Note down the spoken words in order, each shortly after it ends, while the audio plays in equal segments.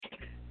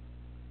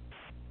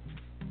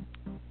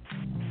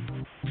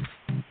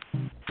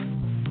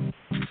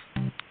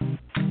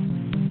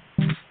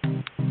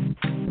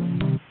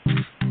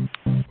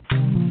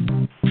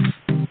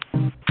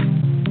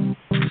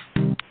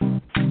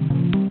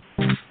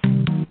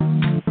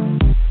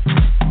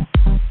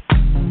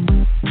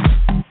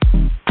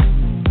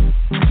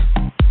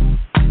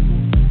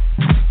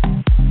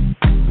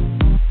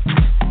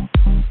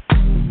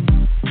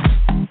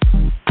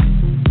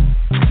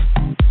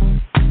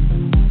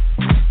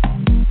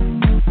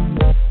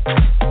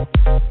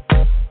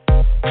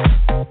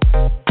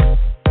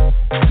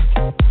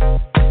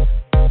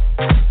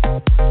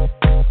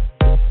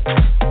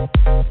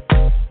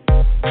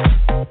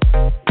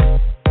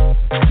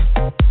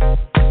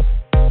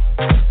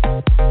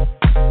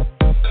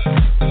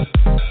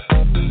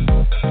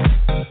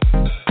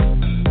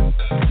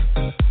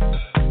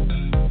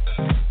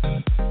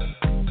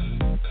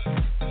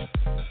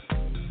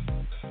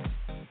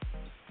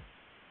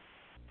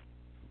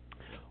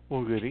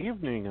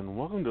and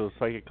welcome to the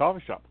Psychic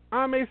Coffee Shop.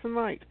 I'm Mason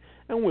Knight,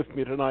 and with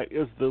me tonight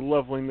is the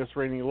lovely Miss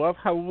Rainey Love.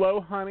 Hello,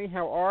 honey.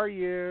 How are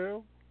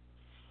you?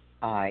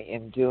 I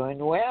am doing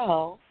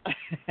well.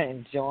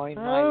 Enjoying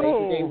my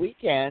Labor Day Oh,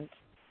 weekend.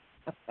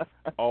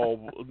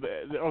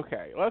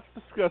 okay. Let's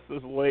discuss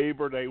this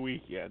Labor Day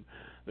weekend.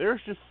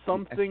 There's just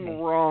something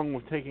Okay. wrong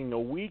with taking a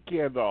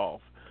weekend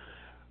off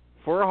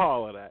for a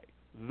holiday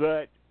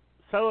that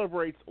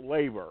celebrates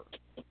labor.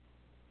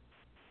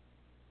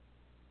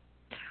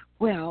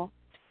 Well,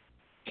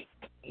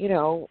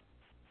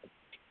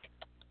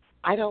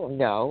 I don't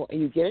know.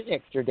 You get an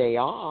extra day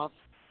off.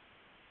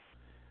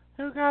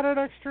 Who got an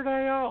extra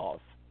day off?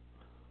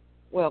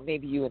 Well,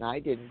 maybe you and I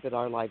didn't, but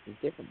our life is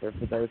different. But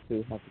for those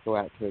who have to go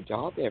out to a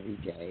job every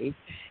day,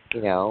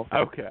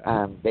 Okay.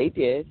 they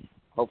did,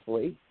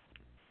 hopefully.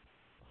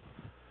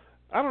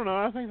 I don't know.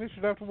 I think they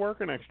should have to work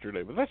an extra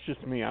day, but that's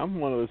just me. I'm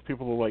one of those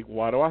people who are like,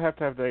 why do I have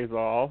to have days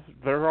off?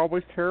 They're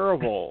always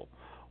terrible.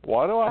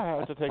 Why do I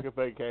have to take a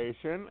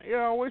vacation? It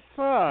always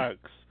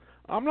sucks.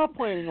 I'm not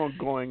planning on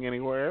going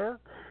anywhere.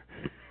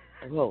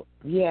 Well,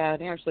 yeah,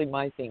 and actually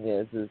my thing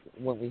is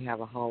when we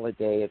have a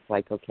holiday, it's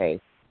like, okay,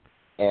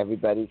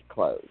 everybody's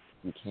closed.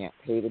 You can't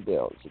pay the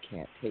bills. You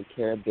can't take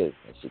care of business.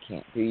 You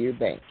can't do your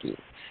banking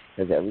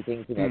because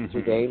everything's an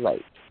extra day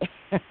late.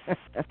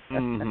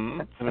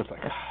 And it's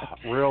like,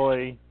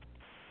 really?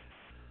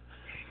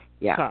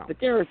 Yeah, So, but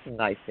there are some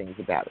nice things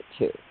about it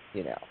too.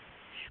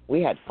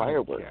 We had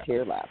fireworks yeah.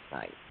 here last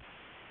night.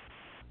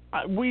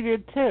 We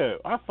did too.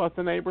 I thought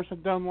the neighbors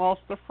had done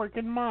lost their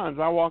freaking minds.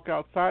 I walk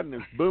outside and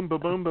it's boom,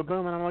 boom, boom, boom,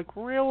 boom, and I'm like,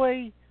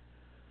 really?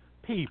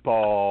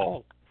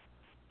 People.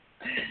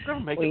 It's going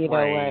to make Well, it you know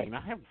rain.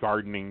 what? I have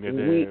gardening to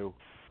do.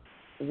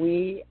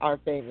 We are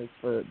famous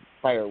for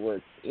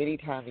fireworks any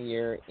time of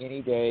year,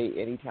 any day,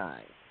 any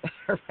time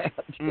around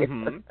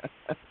here.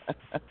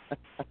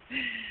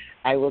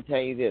 I will tell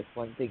you this,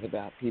 one thing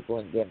about people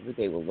in Denver,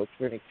 they will look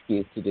for an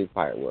excuse to do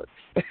fireworks.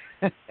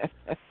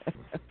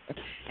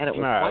 And it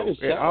was quite a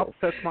show. It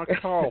upsets my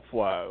call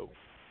flow.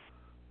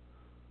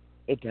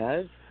 It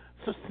does?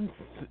 So,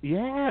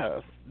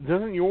 yes.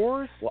 Doesn't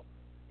yours? Well,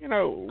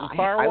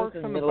 fireworks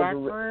in the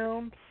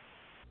background?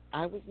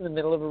 I was in the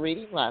middle of a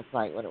reading last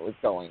night when it was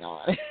going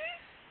on.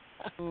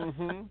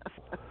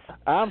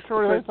 I'm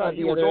sure they thought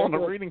you were doing a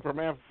was... reading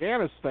from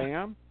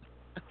Afghanistan.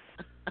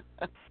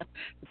 The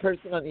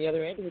person on the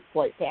other end was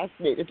quite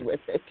fascinated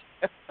with it.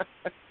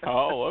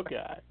 Oh,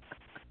 okay.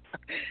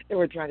 They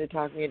were trying to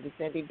talk me into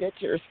sending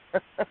pictures.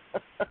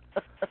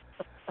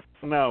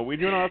 No, we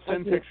do not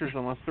send pictures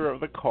unless they're of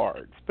the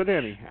cards. But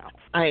anyhow.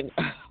 I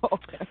know.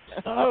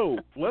 So,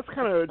 let's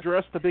kind of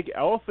address the big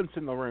elephants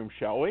in the room,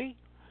 shall we?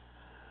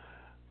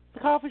 The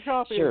coffee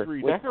shop is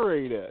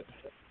redecorated.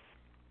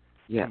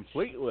 Yes.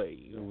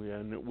 Completely.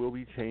 And it will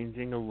be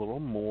changing a little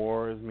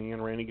more as me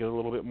and Randy get a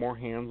little bit more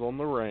hands on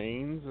the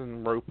reins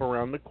and rope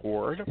around the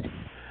cord.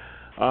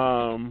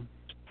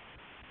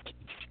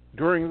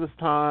 During this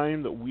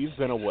time that we've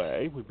been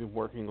away, we've been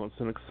working on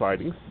some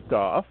exciting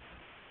stuff.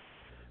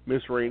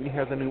 Miss Rainey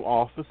has a new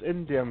office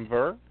in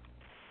Denver.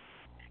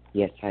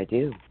 Yes, I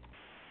do.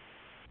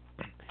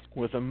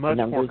 With a much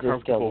more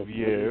comfortable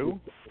view.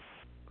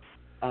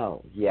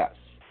 Oh, yes.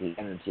 The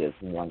energy is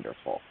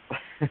wonderful.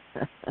 Which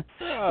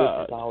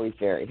is always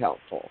very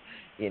helpful,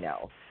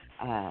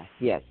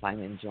 Yes, I'm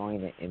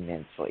enjoying it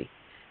immensely.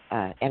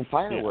 And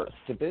fireworks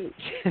to boot.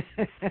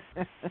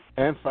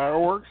 And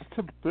fireworks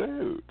to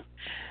boot.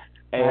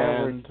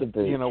 Fireworks to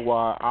boot.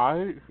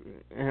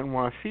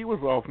 While she was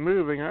off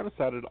moving, I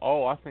decided,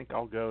 I think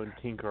I'll go and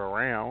tinker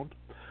around.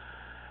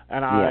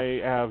 And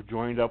I have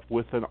joined up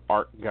with an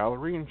art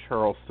gallery in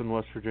Charleston,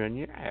 West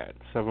Virginia at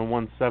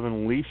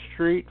 717 Lee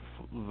Street,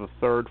 the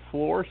third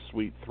floor,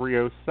 Suite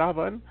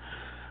 307,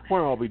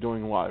 where I'll be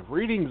doing live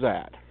readings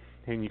at.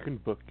 And you can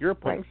book your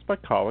appointments by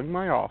calling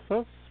my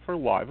office for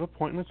live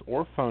appointments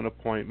or phone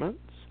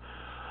appointments.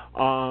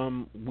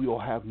 We'll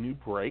have new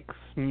breaks,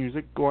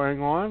 music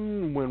going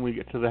on when we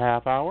get to the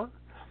half hour.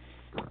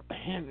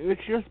 And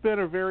it's just been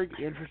a very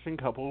interesting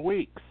couple of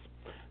weeks.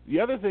 The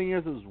other thing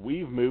is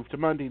we've moved to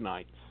Monday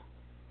nights.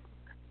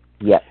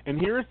 Yep. And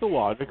here's the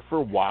logic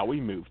for why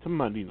we moved to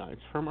Monday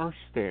nights from our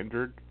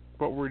standard,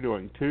 what we're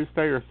doing,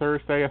 Tuesday or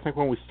Thursday. I think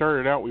when we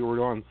started out, we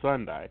were on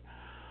Sunday.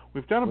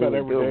 We've done about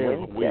every day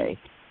of the week.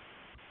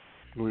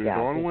 We were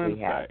on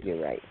Wednesday. You're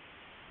right.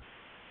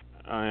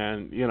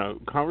 And,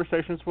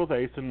 Conversations with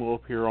Asen will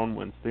appear on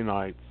Wednesday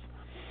nights.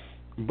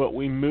 But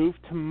we moved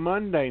to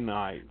Monday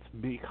nights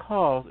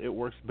because it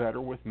works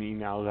better with me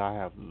now that I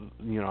have,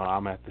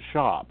 I'm at the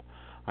shop.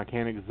 I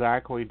can't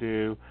exactly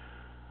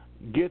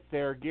get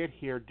there, get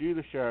here, do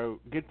the show,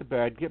 get to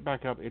bed, get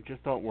back up. It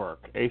just don't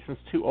work. Asen's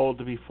too old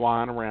to be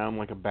flying around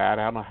like a bat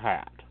out of a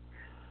hat.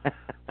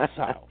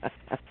 So.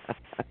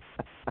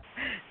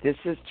 This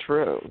is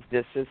true.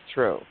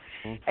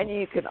 And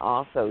you can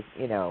also,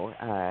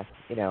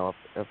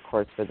 of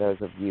course, for those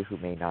of you who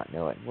may not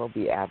know it, we'll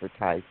be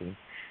advertising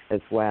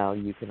as well.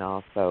 You can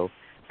also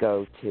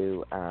go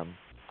to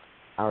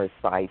our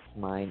site.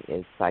 Mine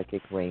is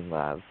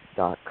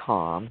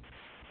psychicrainlove.com,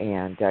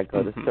 and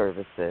go to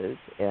services,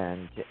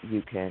 and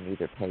you can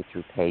either pay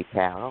through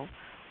PayPal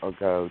or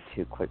go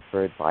to Click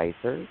for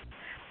Advisors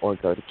or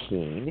go to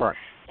Keen, right.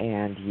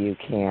 and you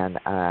can,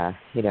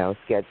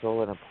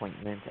 schedule an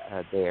appointment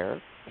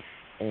there,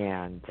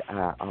 and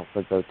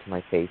also go to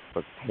my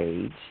Facebook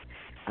page,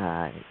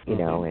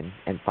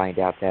 and find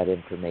out that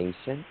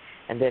information.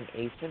 And then,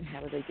 Asen, how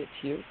do they get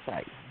to your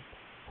site?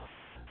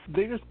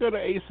 They just go to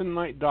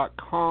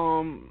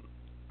aseandknight.com.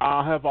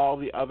 I'll have all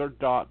the other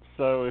dots,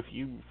 so if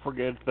you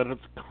forget that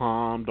it's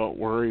com, don't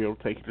worry, it'll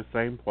take you to the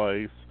same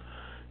place.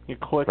 You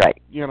click,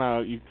 you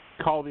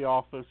call the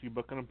office, you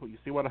book you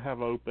see what I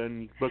have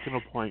open, you book an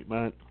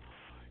appointment.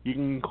 You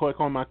can click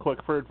on my Click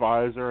for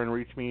Advisor and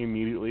reach me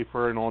immediately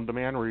for an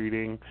on-demand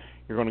reading.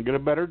 You're going to get a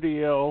better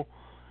deal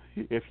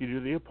if you do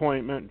the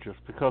appointment, just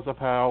because of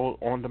how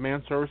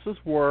on-demand services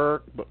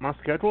work, but my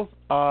schedule's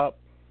up.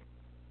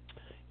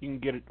 You can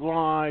get it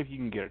live, you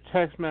can get a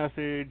text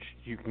message,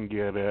 you can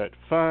get it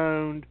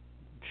phoned,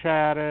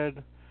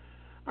 chatted.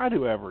 I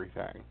do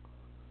everything.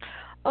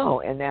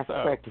 Oh, and that's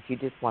correct. If you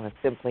just want to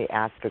simply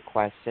ask a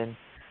question,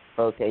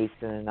 both Asen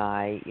and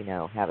I,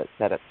 have it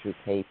set up through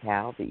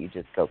PayPal, that you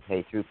just go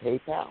pay through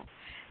PayPal.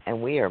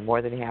 And we are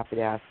more than happy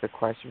to ask a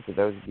question for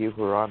those of you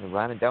who are on the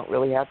run and don't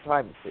really have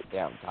time to sit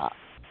down and talk.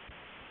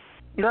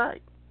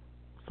 Right.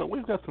 So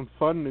we've got some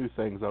fun new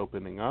things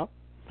opening up.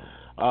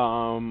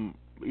 I'm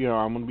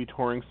going to be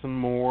touring some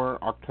more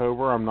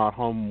October. I'm not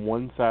home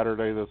one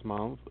Saturday this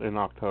month in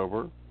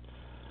October.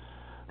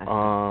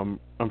 I'm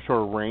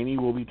sure Rainey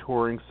will be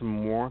touring some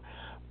more.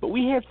 But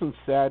we had some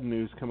sad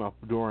news come up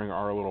during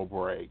our little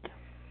break.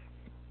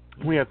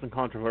 We had some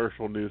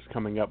controversial news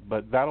coming up,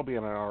 but that'll be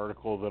in an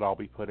article that I'll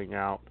be putting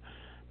out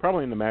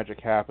probably in the Magic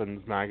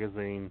Happens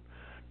magazine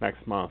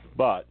next month.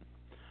 But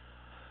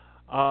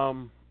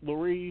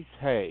Louise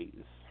Hayes,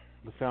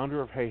 the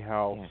founder of Hay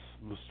House,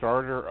 the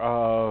starter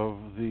of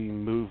the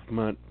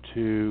movement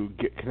to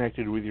get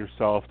connected with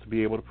yourself, to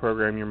be able to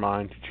program your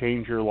mind, to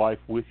change your life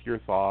with your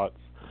thoughts,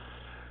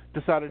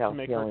 decided to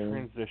make her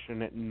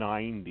transition at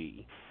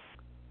 90.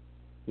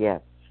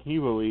 Yes. Can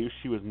you believe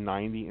she was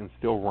 90 and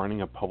still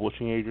running a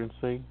publishing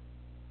agency?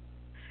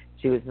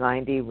 She was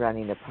 90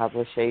 running a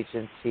publishing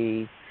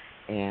agency,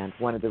 and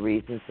one of the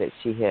reasons that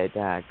she had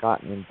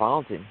gotten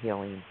involved in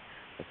healing,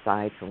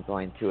 aside from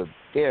going through a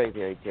very,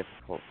 very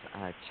difficult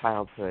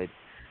childhood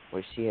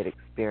where she had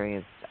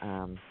experienced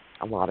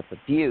a lot of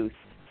abuse,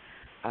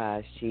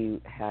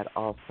 she had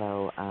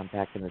also,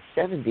 back in the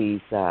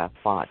 70s,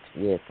 fought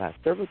with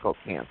cervical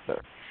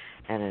cancer.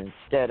 And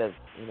instead of,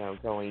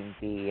 going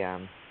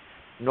the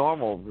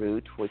normal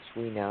route, which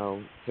we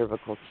know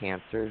cervical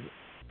cancer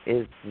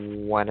is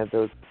one of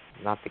those,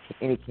 not that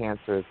any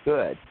cancer is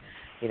good,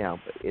 but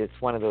it's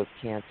one of those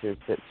cancers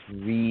that's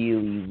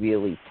really,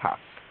 really tough.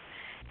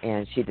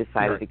 And she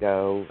decided to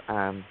go,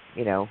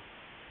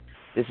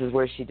 this is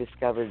where she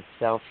discovered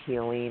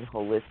self-healing,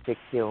 holistic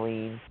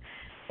healing,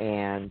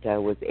 and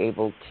was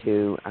able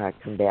to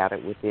combat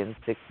it within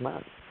 6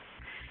 months.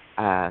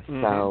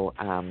 So,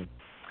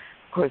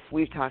 of course,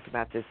 we've talked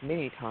about this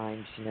many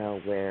times,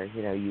 where,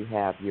 you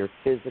have your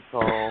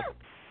physical,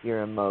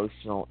 your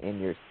emotional,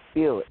 and your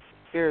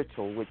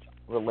spiritual, which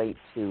relate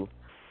to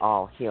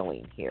all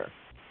healing here.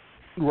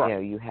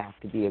 Right. You have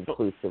to be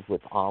inclusive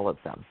with all of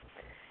them,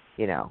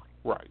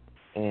 Right.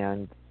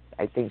 And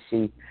I think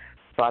she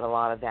brought a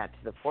lot of that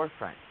to the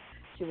forefront.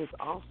 She was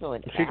also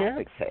an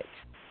advocate.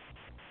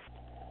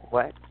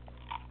 What?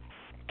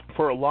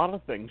 For a lot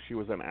of things, she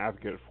was an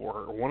advocate for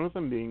her. One of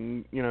them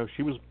being,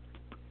 she was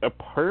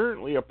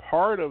apparently a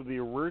part of the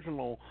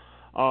original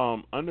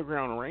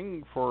underground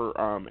ring for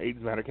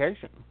AIDS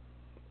medication.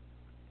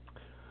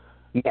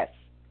 Yes.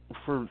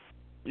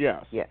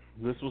 Yes. Yes.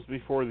 This was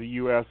before the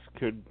U.S.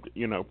 could,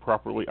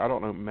 properly,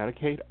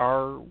 medicate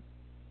our,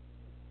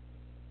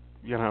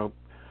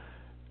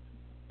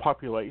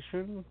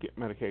 population, get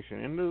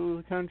medication into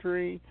the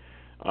country.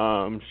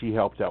 She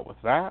helped out with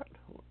that,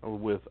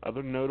 with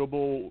other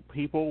notable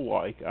people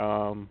like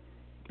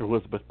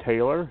Elizabeth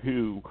Taylor,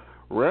 who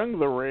rang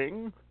the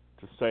ring,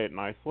 to say it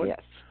nicely,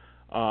 yes,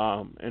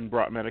 and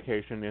brought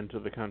medication into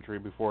the country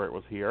before it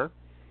was here.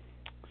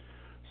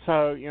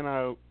 So,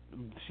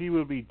 she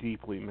will be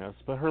deeply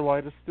missed, but her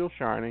light is still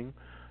shining.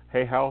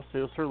 Hay House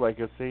is her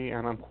legacy,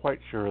 and I'm quite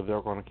sure they're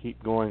going to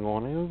keep going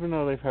on, even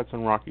though they've had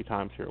some rocky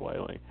times here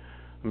lately.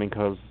 I mean,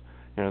 because,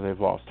 they've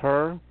lost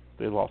her,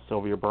 they lost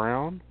Sylvia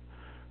Brown.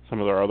 Some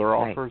of their other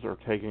authors are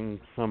taking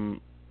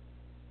some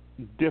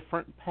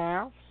different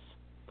paths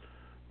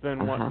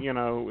than what,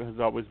 has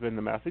always been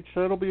the message.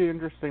 So it'll be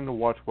interesting to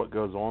watch what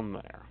goes on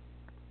there.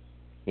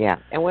 Yeah,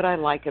 and what I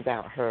like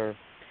about her,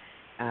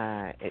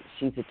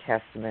 she's a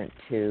testament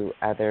to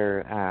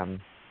other,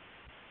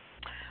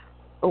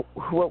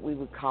 what we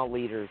would call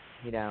leaders,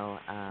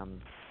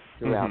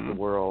 throughout the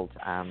world.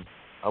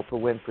 Oprah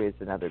Winfrey is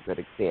another good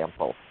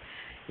example,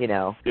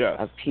 yes,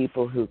 of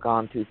people who've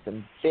gone through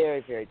some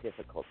very, very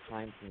difficult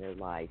times in their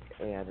life,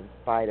 and in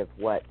spite of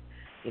what,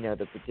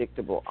 the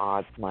predictable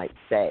odds might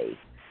say,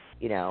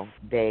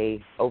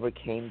 they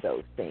overcame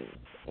those things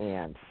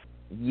and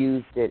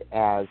used it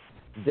as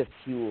the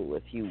fuel,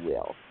 if you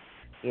will,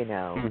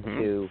 Mhm.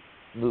 to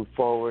move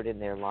forward in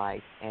their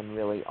life and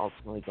really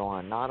ultimately go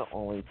on not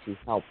only to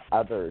help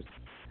others,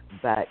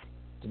 but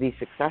to be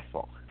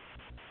successful.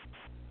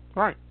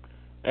 Right.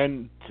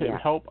 And to Yeah,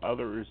 help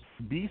others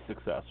be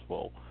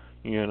successful,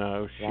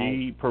 right.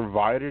 she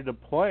provided a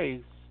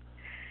place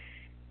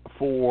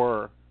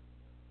for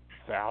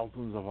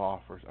thousands of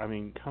authors. I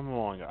mean, come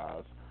on,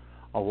 guys.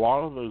 A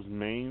lot of those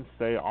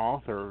mainstay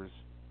authors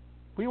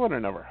we would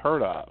have never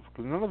heard of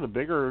because none of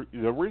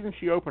the reason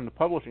she opened the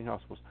publishing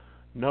house was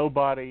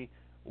nobody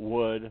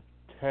would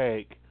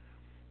take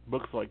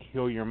books like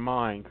Heal Your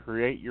Mind,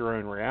 Create Your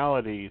Own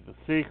Reality, The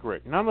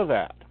Secret, none of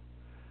that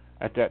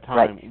at that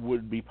Right, time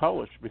would be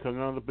published because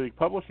none of the big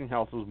publishing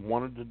houses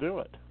wanted to do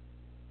it.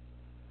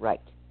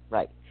 right,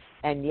 right.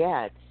 And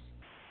yet,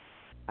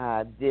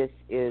 this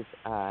is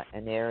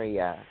an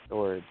area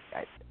or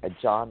a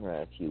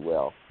genre, if you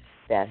will,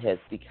 that has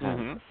become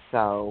Mhm.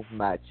 so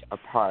much a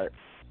part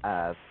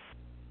of,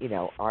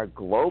 our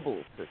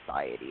global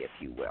society, if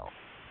you will.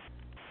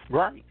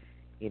 Right.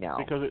 You know,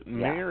 Because it yeah,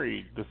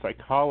 married the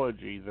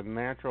psychology, the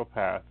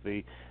naturopath,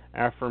 the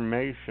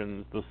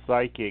affirmations, the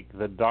psychic,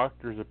 the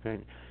doctor's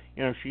opinion.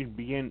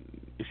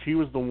 She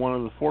was the one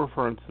of the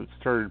forefronts that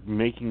started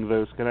making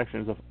those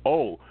connections of,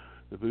 oh,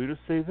 the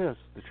Buddhists say this,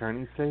 the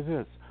Chinese say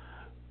this.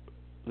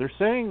 They're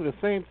saying the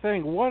same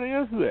thing. What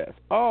is this?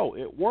 Oh,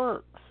 it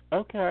works.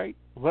 Okay,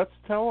 let's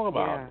tell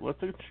about yeah. it.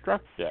 Let's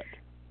instruct it.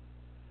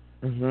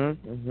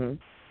 Mhm.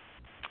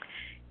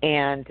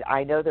 And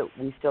I know that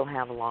we still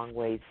have a long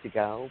ways to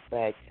go,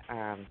 but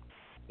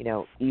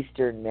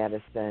Eastern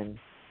medicine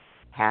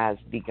has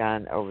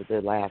begun over the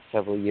last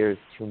several years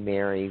to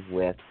marry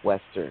with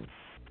Western,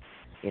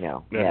 It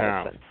has.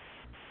 medicine.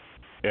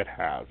 It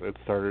has. It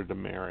started to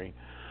marry.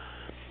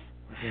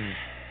 Hmm.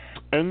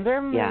 And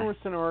then there Yeah, were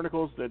some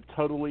articles that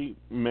totally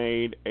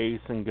made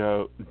Asen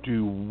go,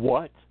 do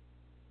what?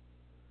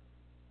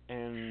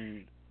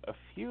 And a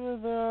few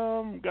of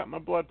them got my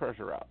blood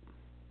pressure up.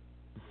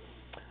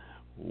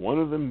 One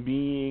of them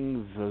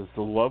being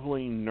the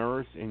lovely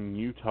nurse in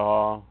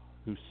Utah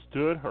who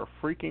stood her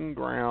freaking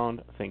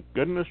ground. Thank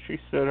goodness she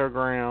stood her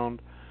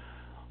ground.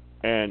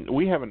 And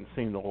we haven't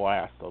seen the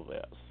last of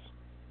this.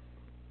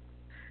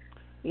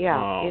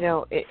 yeah. Um,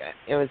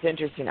 It was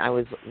interesting. I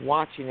was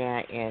watching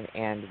that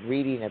and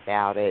reading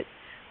about it,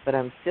 but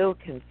I'm still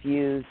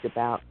confused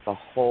about the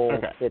whole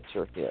okay.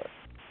 picture here.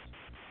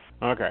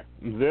 Okay.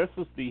 This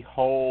is the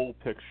whole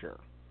picture.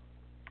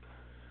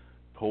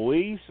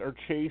 Police are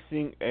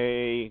chasing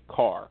a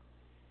car.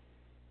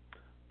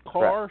 Correct.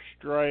 Car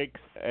strikes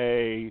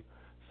a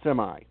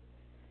semi.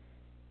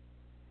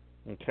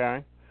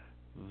 Okay?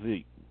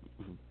 The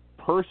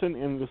person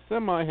in the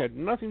semi had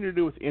nothing to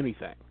do with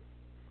anything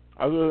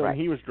other than Right.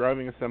 he was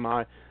driving a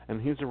semi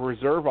and he's a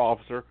reserve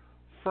officer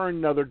for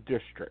another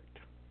district.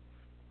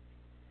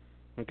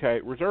 Okay?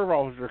 Reserve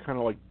officers are kind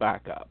of like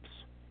backups.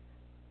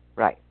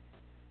 Right.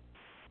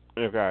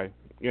 Okay?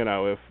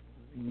 If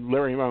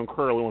Larry Moan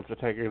Curley wants to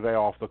take a day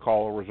off to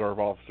call a reserve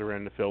officer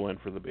in to fill in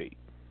for the beat.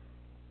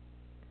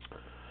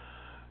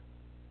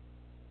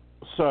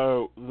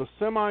 So the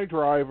semi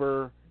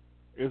driver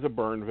is a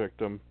burn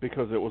victim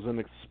because it was an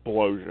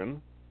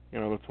explosion.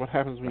 That's what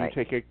happens when you Right.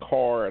 take a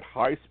car at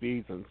high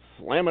speeds and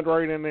slam it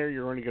right in there.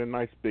 You're going to get a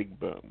nice big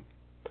boom.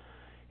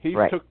 He's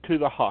Right. took to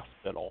the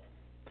hospital.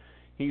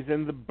 He's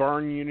in the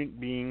burn unit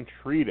being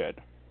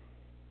treated.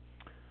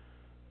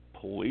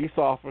 Police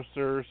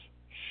officers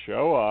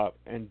show up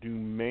and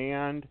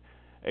demand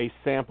a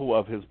sample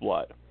of his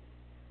blood.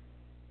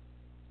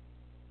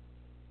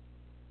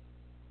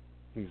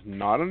 He's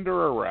not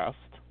under arrest.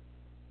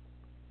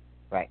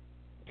 Right.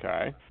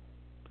 Okay.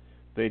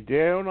 They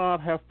do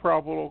not have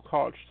probable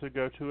cause to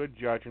go to a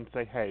judge and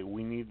say, hey,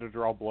 we need to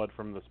draw blood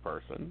from this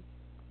person.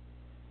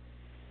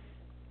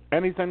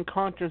 And he's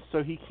unconscious,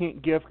 so he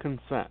can't give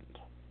consent.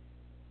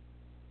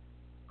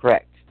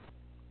 Correct.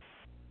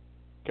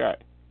 Okay.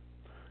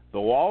 The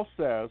law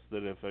says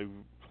that if a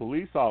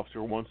police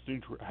officer wants to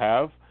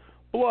have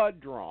blood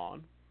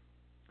drawn,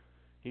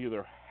 he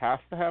either has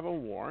to have a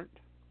warrant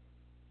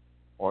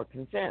Or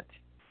consent.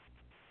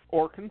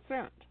 or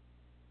consent,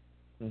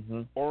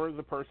 Mhm. or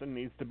the person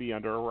needs to be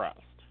under arrest.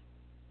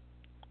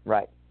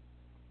 Right.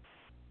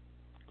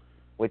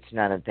 Which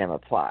none of them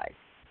apply.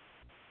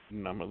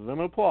 None of them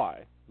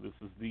apply. This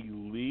is the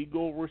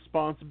legal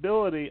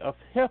responsibility of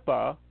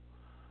HIPAA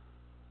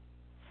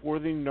for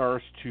the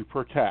nurse to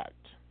protect.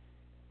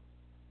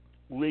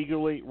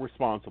 Legally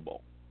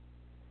responsible.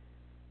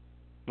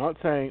 Not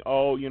saying,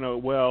 oh,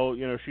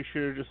 she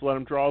should have just let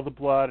him draw the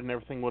blood and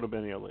everything would have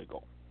been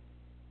illegal.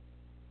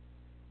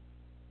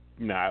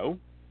 No,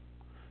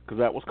 because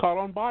that was caught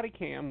on body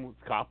cam.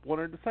 The cop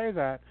wanted to say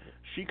that.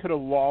 She could have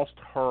lost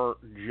her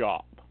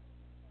job,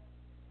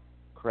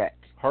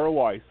 Correct. her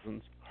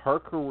license, her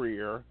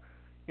career.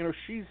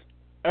 She's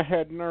a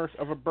head nurse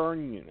of a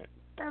burn unit.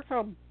 That's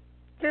a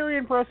very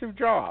impressive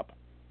job.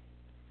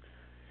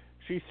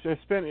 She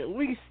spent at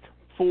least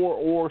 4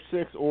 or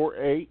 6 or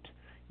 8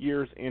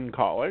 years in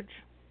college.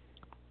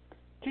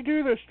 to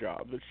do this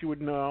job that she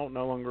would no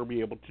longer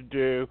be able to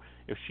do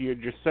if she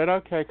had just said,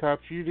 okay,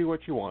 cops, you do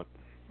what you want.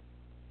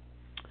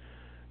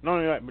 Not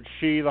only that, but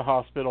she, the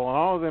hospital, and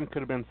all of them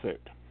could have been sued.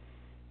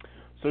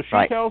 So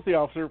she tells the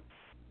officer,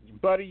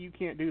 buddy, you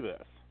can't do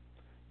this.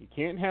 You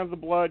can't have the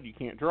blood. You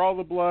can't draw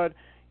the blood.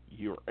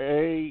 You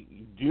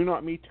do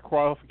not meet the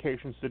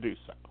qualifications to do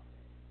so.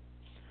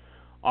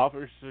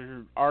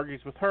 Officer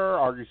argues with her,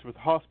 argues with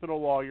the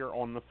hospital lawyer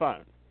on the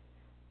phone.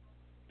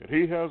 That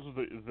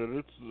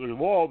it's the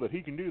law that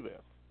he can do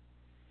this.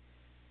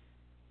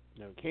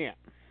 No, he can't.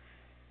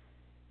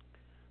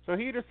 So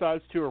he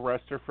decides to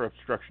arrest her for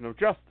obstruction of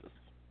justice,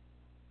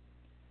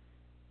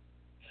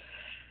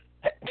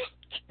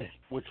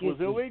 which was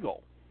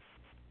illegal.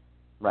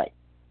 Right.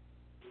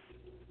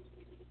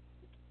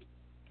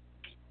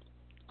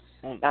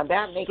 Now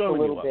that makes a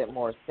little bit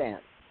more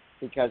sense,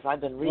 because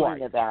I've been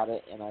reading about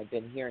it and I've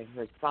been hearing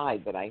her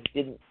side, but I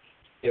didn't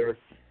hear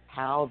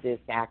how this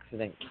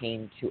accident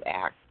came to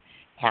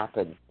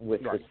happen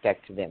with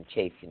respect to them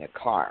chasing a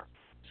car.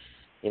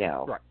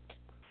 Right.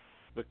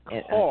 The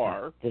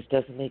car. This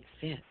doesn't make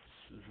sense.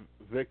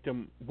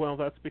 Victim. Well,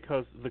 that's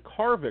because the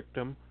car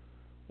victim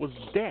was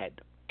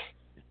dead.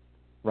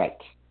 Right.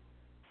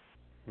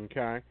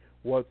 Okay.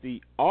 What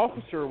the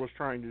officer was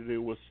trying to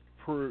do was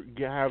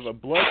have a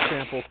blood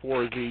sample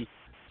for the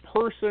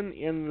person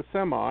in the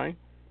semi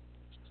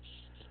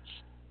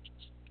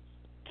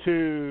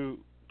to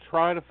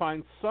try to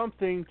find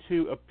something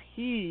to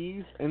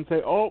appease and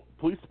say, oh,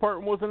 police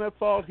department wasn't at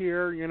fault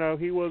here.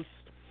 He was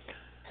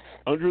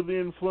under the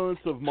influence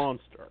of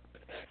Monster.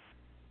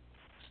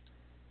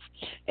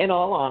 In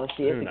all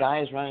honesty, if the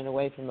guy is running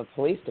away from the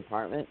police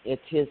department,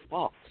 it's his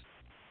fault.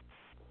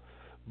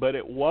 But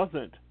it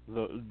wasn't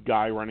the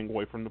guy running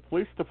away from the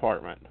police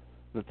department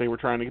that they were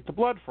trying to get the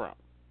blood from.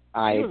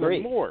 I agree. It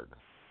was a morgue.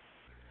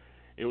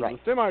 It was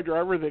the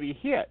semi-driver that he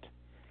hit.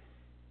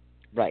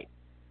 Right.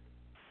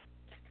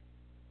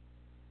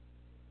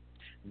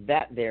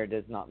 That there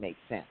does not make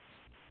sense.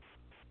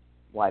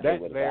 Why they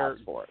would have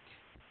asked for it.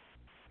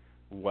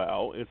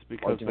 Well, it's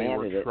because they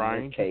were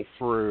trying to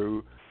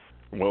prove...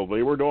 Well,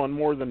 they were doing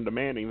more than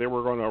demanding. They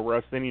were going to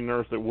arrest any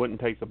nurse that wouldn't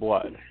take the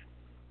blood.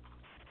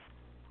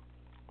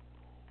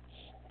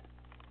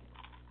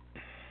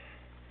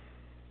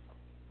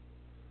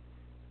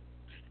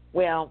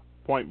 Well,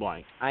 point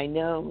blank. I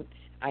know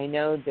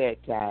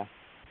that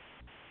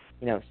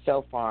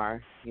so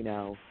far,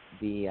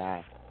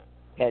 the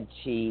head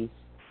chief,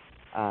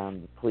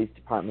 police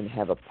department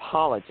have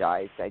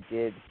apologized. I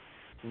did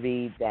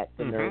read that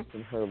the nurse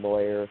and her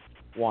lawyer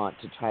want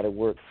to try to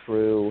work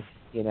through,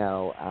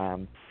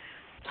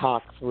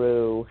 talk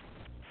through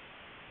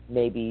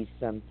maybe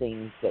some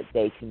things that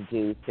they can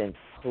do, since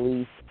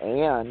police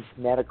and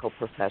medical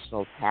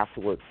professionals have to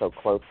work so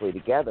closely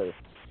together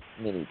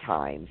many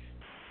times.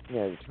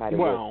 To try to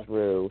work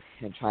through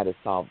and try to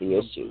solve the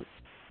issues.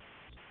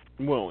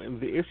 Well, and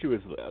the issue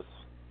is this.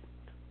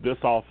 This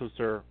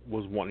officer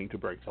was wanting to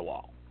break the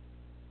law.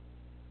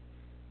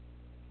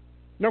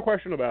 No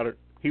question about it.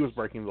 He was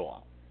breaking the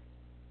law.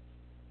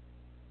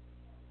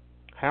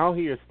 How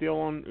he is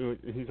still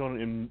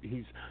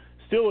he's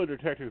still a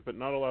detective, but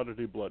not allowed to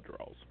do blood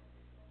draws.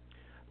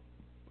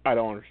 I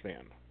don't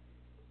understand.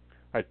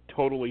 I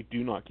totally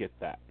do not get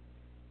that.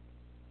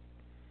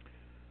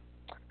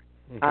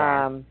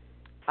 Okay.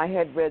 I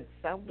had read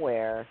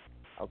somewhere,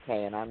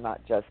 and I'm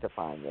not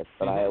justifying this,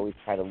 but I always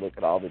try to look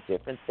at all the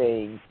different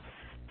things.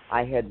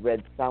 I had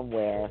read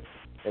somewhere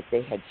that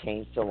they had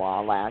changed the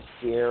law last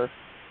year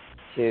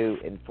to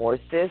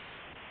enforce this,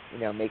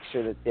 make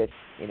sure that this,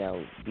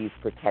 these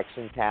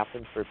protections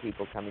happen for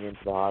people coming into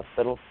the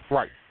hospital.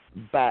 Right.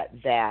 But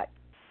that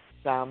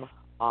some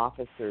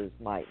officers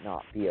might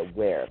not be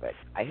aware of it.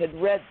 I had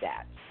read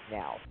that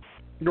now.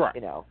 Right.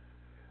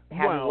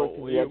 Having worked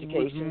in the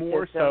education was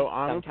more system, so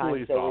on a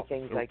police there were officer.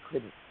 things I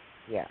couldn't.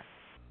 Yeah.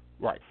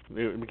 Right.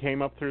 It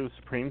came up through the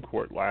Supreme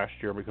Court last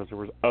year because there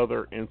was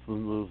other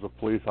instances of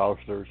police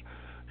officers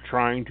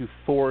trying to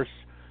force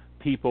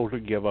people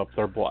to give up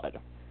their blood.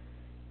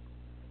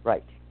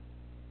 Right.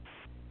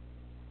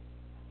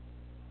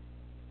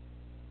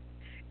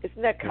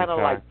 Isn't that kind of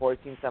like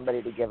forcing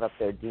somebody to give up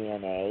their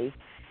DNA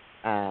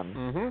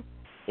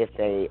if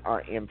they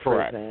are in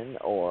prison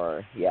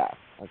or,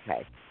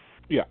 okay.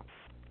 Yeah.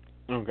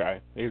 Okay.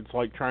 It's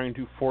like trying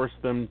to force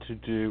them to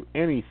do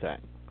anything.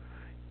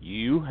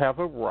 You have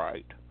a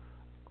right,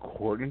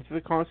 according to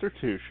the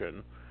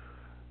Constitution,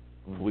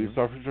 police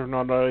officers are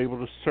not able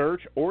to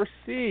search or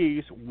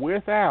seize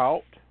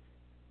without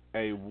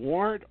a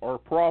warrant or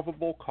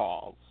probable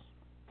cause.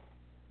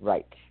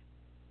 Right.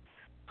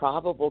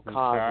 Probable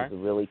cause is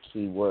a really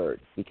key word,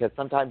 because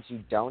sometimes you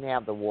don't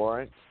have the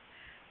warrant,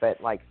 but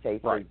say,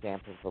 for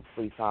example, if a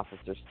police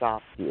officer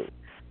stops you,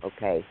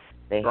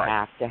 they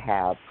have to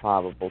have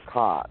probable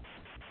cause.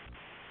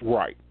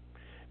 Right.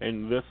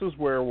 And this is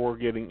where we're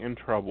getting in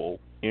trouble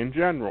in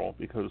general,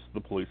 because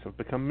the police have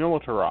become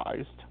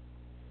militarized.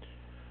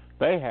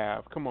 They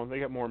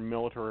got more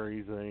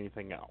militaries than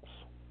anything else.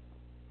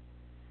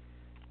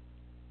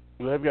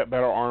 They've got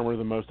better armor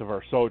than most of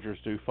our soldiers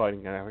do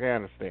fighting in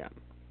Afghanistan.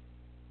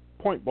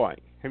 Point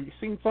blank. Have you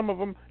seen some of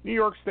them? New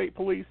York State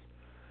Police,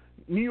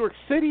 New York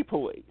City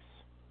Police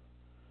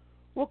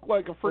look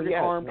like a freaking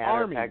armed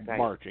army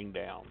marching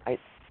down.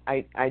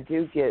 I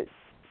do get,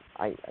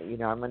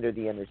 I'm under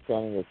the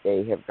understanding that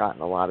they have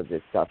gotten a lot of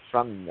this stuff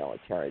from the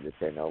military that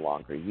they're no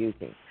longer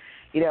using.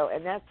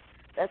 And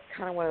that's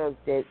kind of one of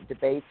those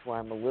debates where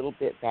I'm a little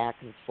bit back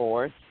and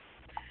forth.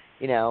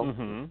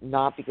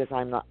 Not because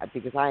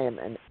because I am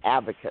an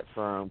advocate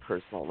for our own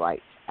personal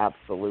rights,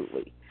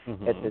 absolutely.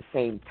 At the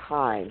same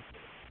time,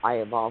 I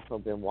have also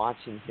been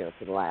watching here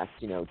for the last,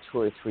 2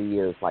 or 3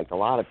 years, like a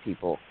lot of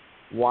people,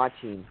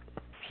 watching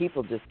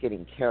people just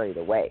getting carried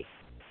away.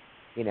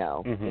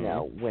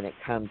 When it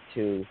comes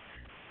to,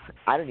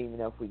 I don't even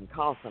know if we can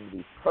call some of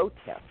these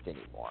protests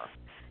anymore.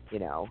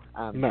 No.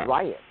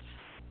 Riots.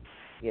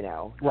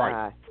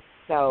 Right.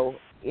 So,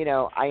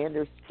 I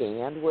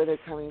understand where they're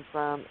coming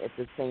from. At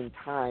the same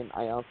time,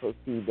 I also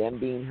see them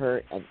being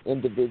hurt and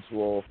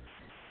individual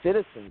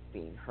citizens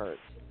being hurt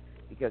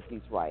because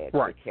these riots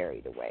are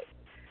carried away.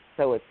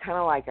 So it's kind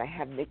of like I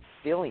have mixed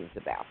feelings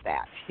about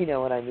that. You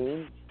know what I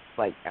mean? It's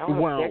like, I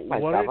want to protect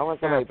myself. I want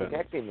somebody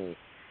protecting me.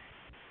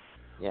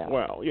 Yeah.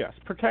 Well, yes,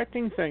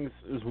 protecting things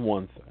is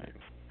one thing.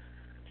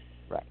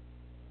 Right.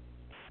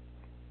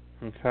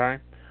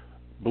 Okay?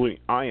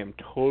 I am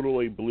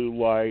totally blue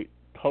light,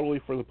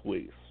 totally for the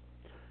police.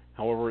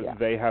 However,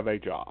 they have a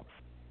job.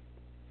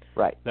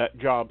 Right. That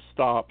job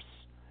stops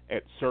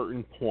at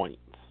certain points.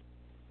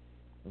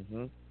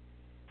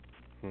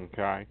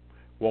 Okay?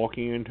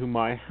 Walking into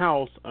my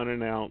house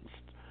unannounced,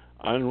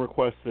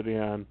 unrequested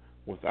in,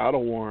 without a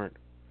warrant,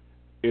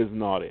 is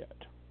not it.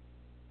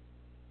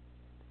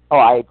 Oh,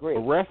 I agree.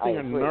 Arresting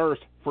a nurse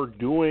for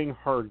doing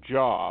her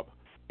job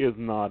is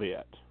not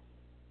it.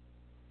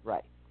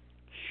 Right.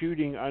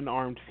 Shooting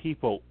unarmed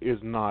people is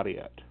not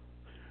it.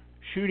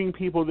 Shooting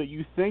people that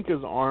you think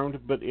is armed,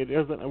 but it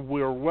isn't a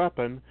real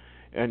weapon,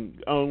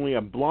 and only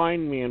a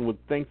blind man would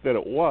think that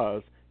it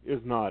was,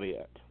 is not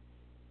it.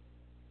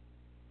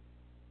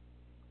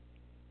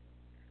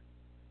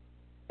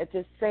 At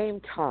the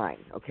same time,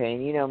 okay,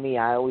 and you know me,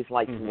 I always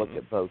like to look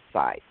at both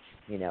sides.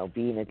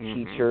 Being a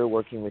teacher,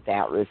 working with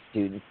at-risk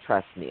students,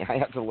 trust me, I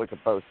have to look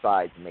at both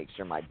sides and make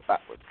sure my butt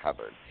was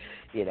covered,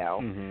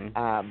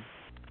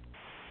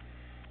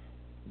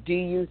 Do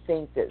you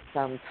think that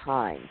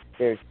sometimes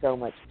there's so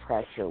much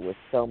pressure with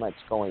so much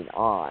going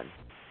on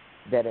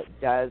that it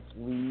does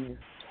lead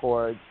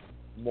towards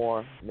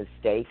more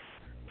mistakes?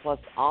 Plus,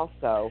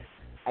 also,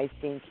 I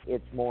think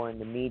it's more in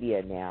the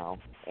media now,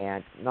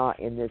 and not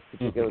in this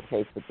particular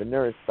case with the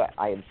nurse, but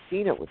I have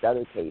seen it with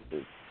other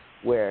cases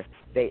where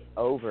they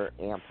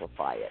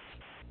over-amplify it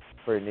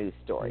for a news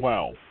story.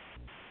 Well,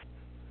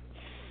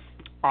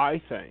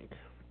 I think,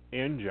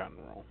 in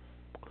general,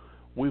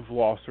 we've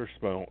lost our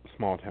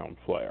small-town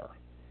flair.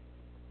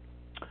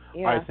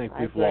 Yeah, I think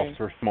we've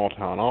lost our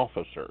small-town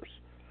officers.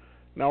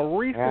 Now,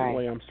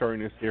 recently, I'm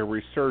starting to see a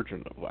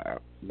resurgence of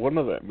that. One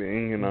of that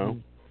being, a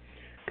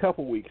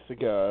couple weeks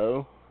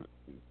ago, a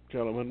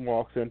gentleman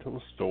walks into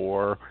the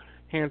store,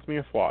 hands me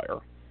a flyer.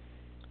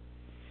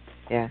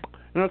 Yeah.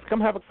 And let's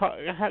and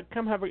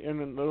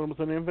there was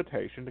an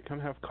invitation to come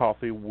have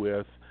coffee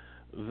with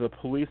the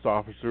police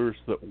officers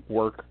that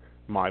work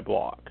my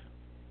block.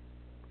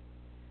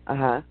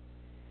 Okay.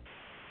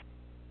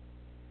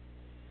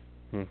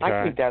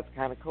 I think that's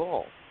kind of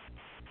cool.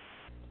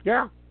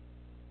 Yeah.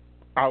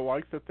 I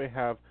like that they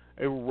have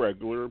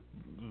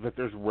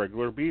there's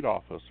regular beat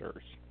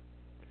officers.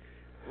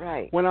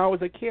 Right. When I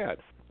was a kid,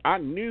 I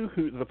knew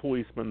who the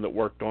policeman that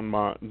worked on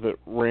that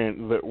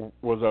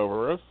was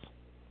over us.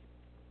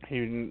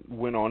 He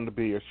went on to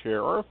be a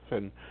sheriff,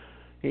 and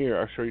he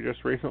actually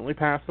just recently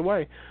passed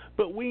away.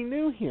 But we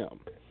knew him.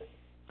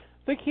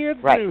 The kids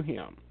knew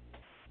him.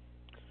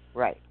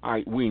 Right.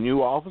 We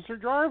knew Officer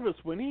Jarvis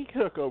when he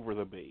took over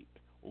the beat.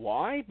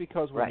 Why?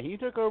 Because when he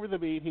took over the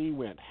beat, he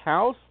went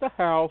house to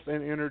house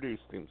and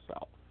introduced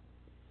himself.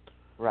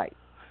 Right.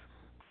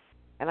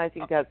 And I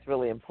think that's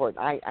really important.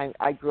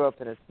 I grew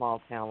up in a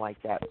small town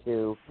like that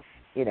too,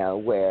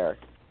 where,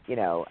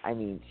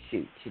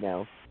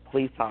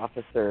 police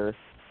officer.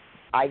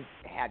 I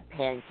had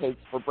pancakes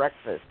for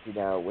breakfast,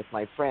 with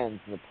my friends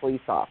and the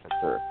police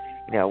officer.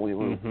 We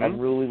were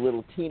unruly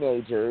little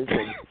teenagers,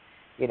 and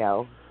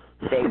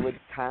they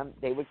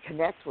would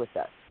connect with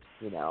us.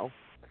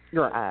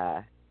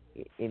 Right.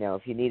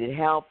 If you needed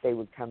help, they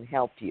would come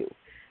help you.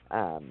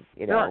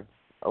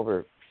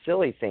 Over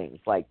silly things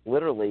like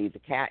literally the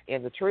cat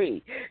in the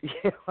tree,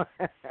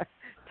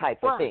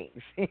 type of things.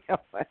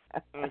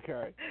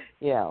 Okay.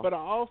 Yeah. But I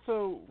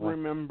also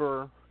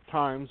remember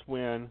times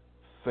when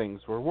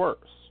things were worse.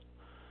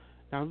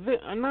 Now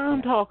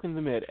I'm talking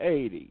the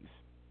mid-'80s.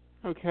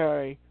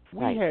 Okay.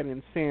 We had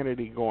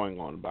insanity going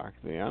on back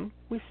then.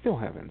 We still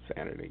have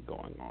insanity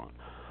going on.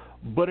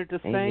 But at the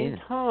same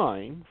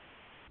time,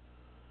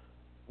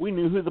 we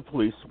knew who the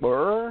police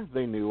were.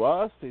 They knew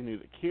us. They knew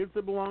the kids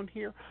that belonged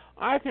here.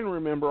 I can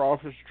remember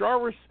Officer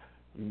Jarvis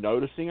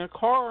noticing a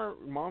car.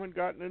 Mom had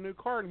gotten a new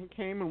car, and he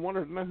came and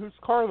wanted to know whose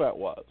car that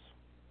was.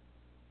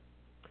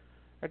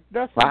 It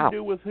had nothing to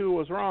do with who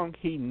was wrong.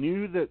 He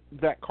knew that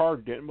that car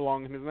didn't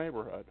belong in his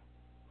neighborhood.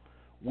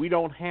 We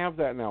don't have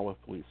that now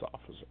with police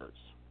officers.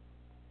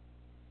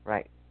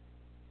 Right.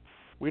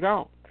 We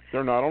don't.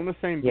 They're not on the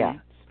same Yeah.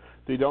 beats.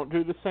 They don't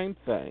do the same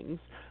things.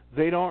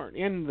 They aren't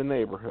in the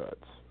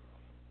neighborhoods.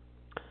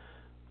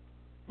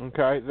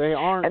 Okay? They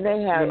aren't, and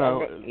they have, you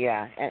know...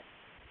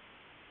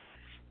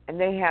 And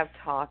they have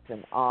talked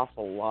an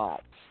awful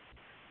lot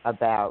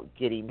about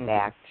getting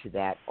back to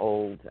that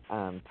old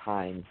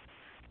time,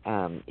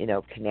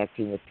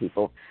 connecting with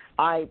people.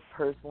 I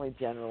personally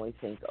generally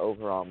think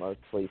overall most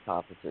police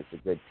officers are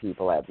good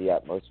people. I have the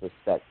utmost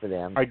respect for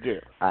them. I do.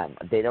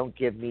 They don't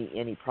give me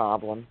any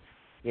problems,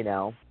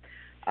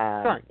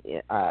 Right.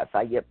 If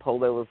I get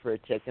pulled over for a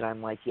ticket,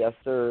 I'm like, yes,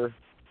 sir.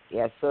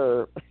 Yes,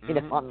 sir.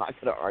 Mm-hmm. I'm not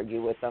going to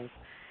argue with them.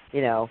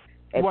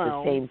 At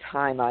the same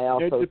time, I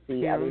also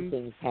see other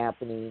things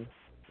happening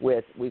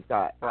we've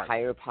got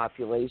higher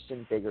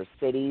population, bigger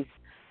cities.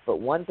 But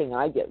one thing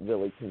I get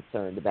really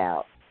concerned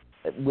about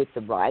with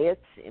the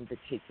riots in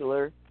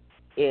particular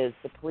is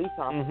the police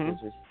officers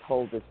are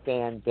told to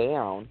stand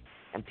down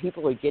and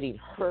people are getting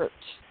hurt.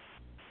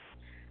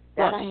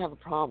 That I have a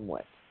problem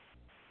with.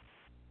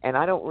 And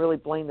I don't really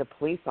blame the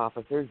police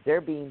officers. They're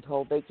being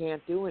told they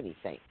can't do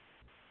anything.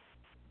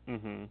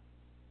 Mm-hmm.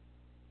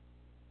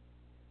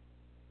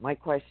 My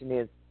question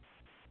is,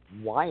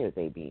 why are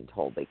they being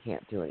told they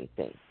can't do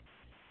anything?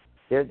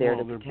 They're there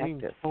to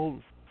protect us.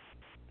 Told,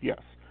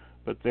 yes,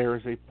 but there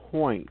is a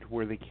point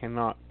where they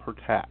cannot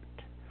protect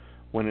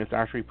when it's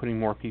actually putting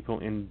more people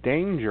in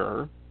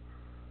danger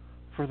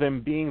for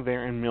them being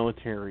there in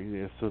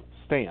military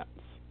stance.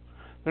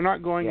 They're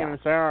not going in and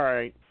say, all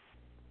right,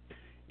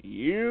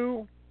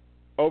 you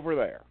over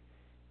there.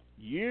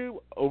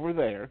 You over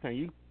there. Now,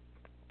 you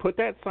put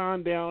that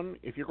sign down.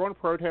 If you're going to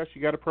protest,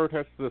 you got to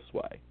protest this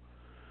way.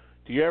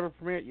 Do you have a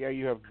permit? Yeah,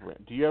 you have a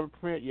permit. Do you have a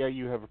permit? Yeah,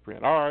 you have a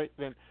permit. All right,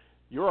 then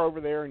you're over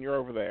there and you're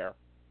over there.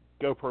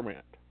 Go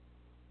permit.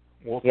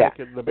 We'll take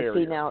it the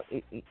barrier. See, now,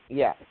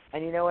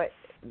 and you know what?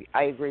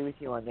 I agree with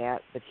you on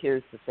that, but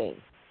here's the thing.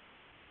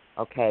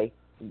 Okay,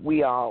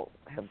 we all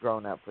have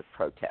grown up with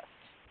protest.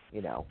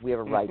 We have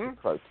a right to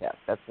protest.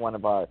 That's one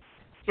of our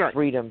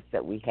freedoms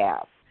that we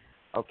have.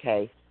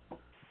 Okay,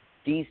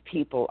 these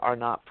people are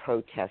not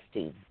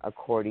protesting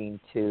according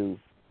to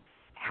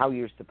how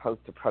you're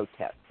supposed to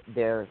protest.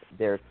 They're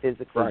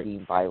physically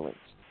being violent.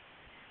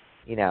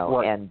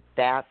 And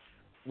that's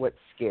what's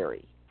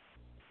scary.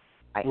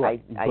 I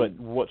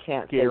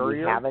can't say we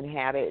haven't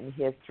had it in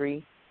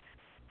history,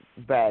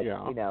 but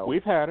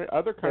we've had it.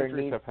 Other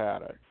countries have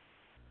had it.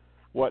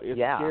 What is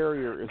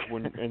scarier is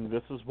when, and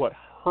this is what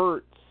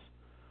hurts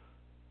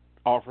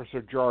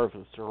Officer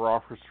Jarvis or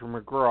Officer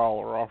McGraw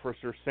or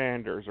Officer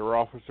Sanders or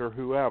Officer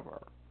whoever,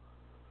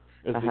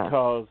 is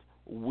because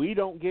we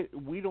don't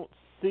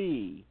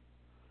see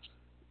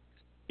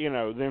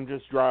them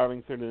just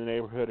driving through the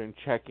neighborhood and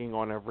checking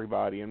on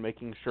everybody and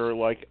making sure,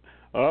 like,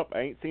 I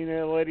ain't seen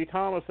that Lady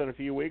Thomas in a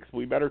few weeks.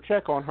 We better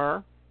check on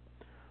her.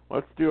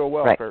 Let's do a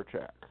welfare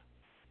check.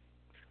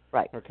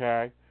 Right.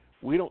 Okay?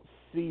 We don't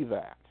see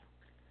that.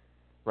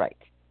 Right.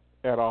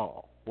 At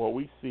all. What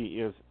we see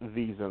is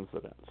these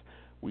incidents.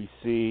 We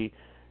see,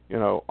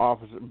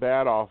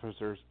 bad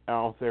officers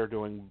out there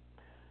doing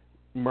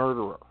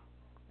murder.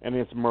 And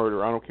it's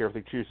murder. I don't care if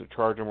they choose to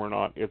charge them or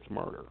not. It's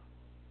murder.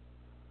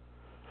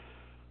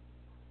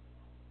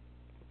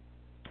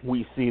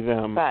 We see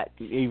them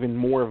even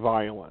more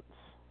violence.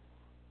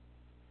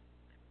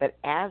 But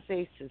as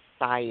a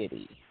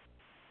society,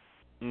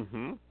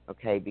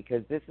 okay,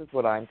 because this is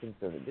what I'm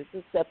concerned with. This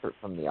is separate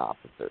from the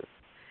officers.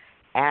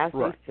 As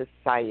a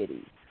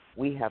society,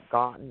 we have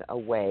gotten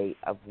away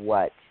of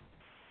what,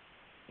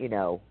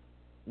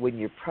 when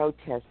you're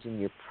protesting,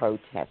 you're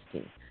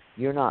protesting.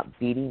 You're not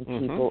beating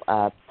people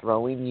up,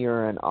 throwing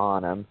urine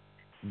on them,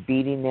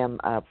 beating them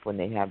up when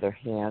they have their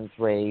hands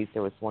raised.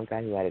 There was one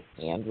guy who had his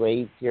hand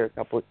raised here,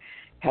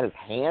 had his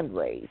hand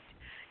raised,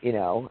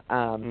 and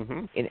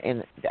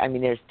I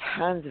mean, there's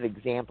tons of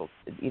examples.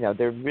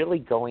 They're really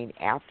going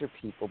after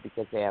people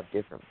because they have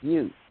different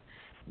views.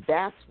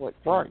 That's what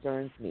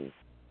concerns me,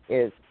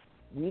 is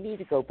we need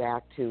to go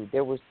back to,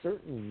 there were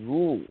certain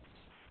rules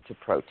to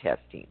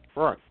protesting.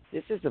 Right.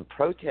 This isn't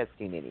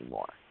protesting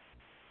anymore.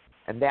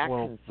 And that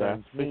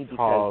concerns me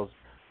because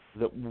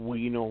that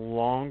we no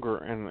longer,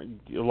 and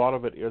a lot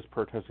of it is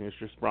protesting, it's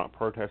just not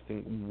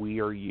protesting we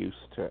are used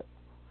to.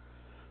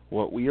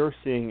 What we are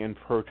seeing in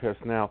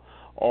protests now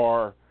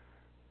are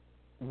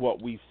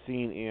what we've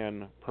seen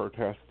in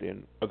protests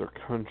in other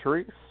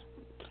countries,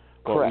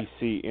 what we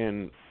see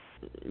in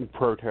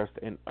protest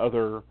in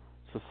other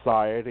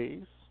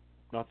societies,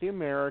 not the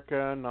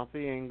American, not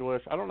the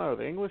English. I don't know.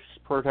 The English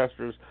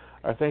protesters,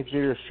 I think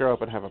they just show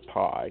up and have a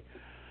pie.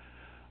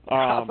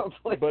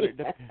 Probably. But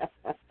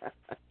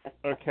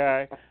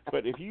okay,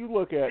 but if you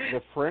look at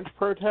the French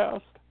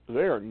protest,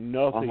 they are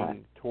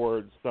nothing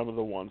towards some of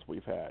the ones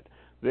we've had.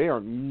 They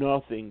are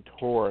nothing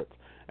towards,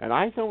 And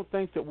I don't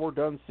think that we're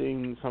done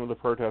seeing some of the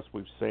protests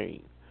we've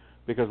seen,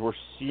 because we're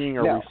seeing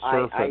a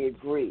resurgence I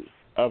agree.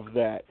 of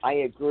that. I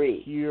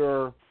agree.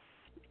 Here,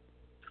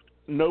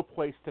 no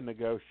place to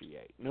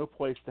negotiate, no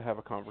place to have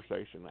a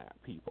conversation at,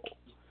 people.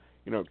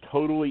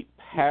 Totally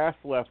past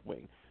left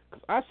wing.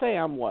 Because I say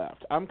I'm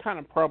left. I'm kind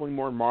of probably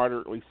more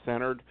moderately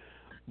centered,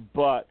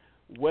 but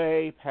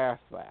way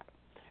past that.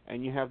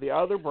 And you have the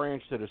other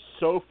branch that is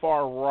so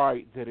far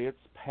right that it's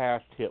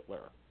past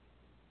Hitler.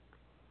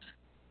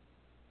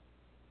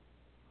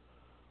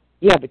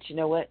 Yeah, but you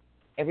know what?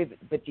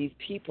 But these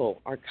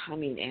people are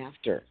coming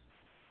after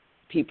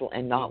people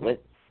and not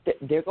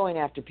they're going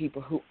after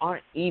people who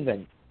aren't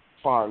even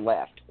far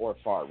left or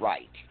far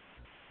right.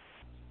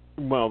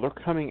 Well, they're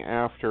coming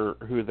after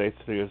who they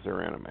see as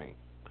their enemy.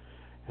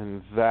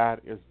 And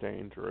that is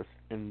dangerous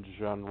in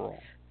general.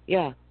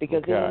 Yeah,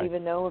 because they don't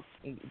even know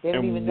they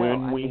don't even know.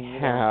 And when we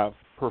have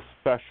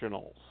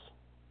professionals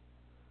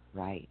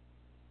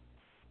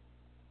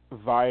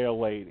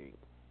violating,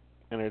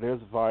 and it is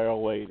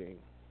violating,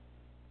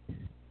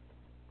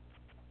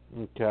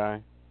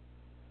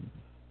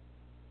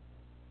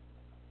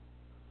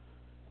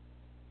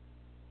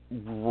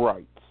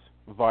 rights,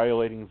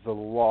 violating the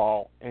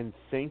law, and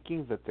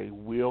thinking that they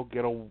will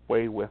get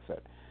away with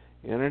it.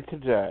 And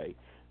today,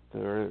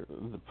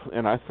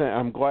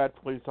 I'm glad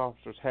police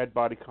officers had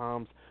body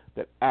comms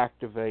that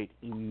activate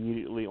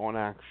immediately on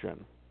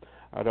action.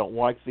 I don't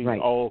like these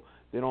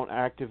they don't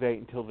activate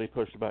until they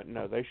push the button.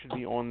 No, they should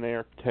be on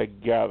there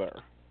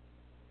together.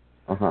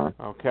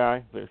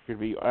 Okay? They should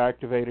be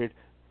activated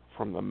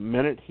from the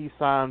minute he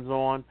signs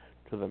on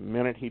to the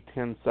minute he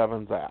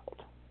 10-7s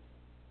out.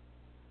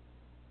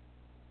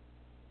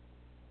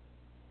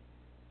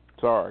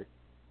 Sorry.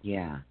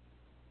 Yeah.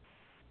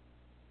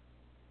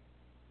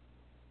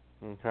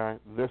 Okay?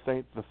 This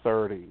ain't the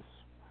 30s,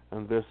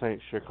 and this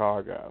ain't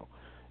Chicago,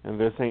 and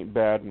this ain't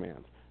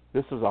Badlands.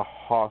 This is a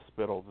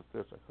hospital that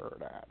this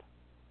occurred at.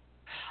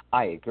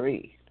 I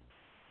agree.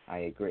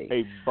 A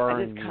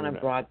burn I just kind unit.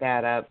 of brought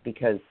that up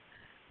because,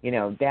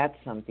 that's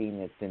something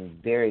that's been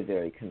very,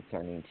 very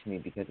concerning to me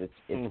because it's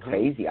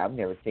crazy. I've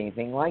never seen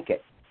anything like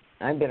it.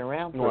 I've been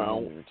around for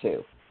a minute or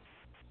two.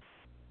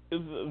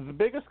 The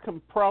biggest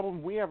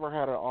problem we ever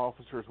had at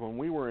officers when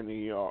we were in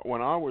the ER,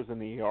 when I was in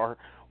the ER,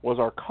 was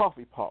our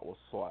coffee pot was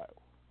slow.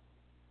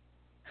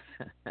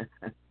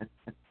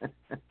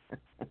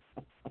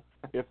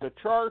 If the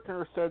charge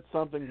nurse said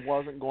something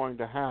wasn't going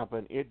to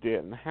happen, it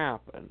didn't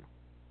happen.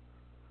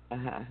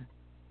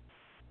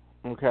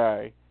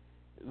 Okay?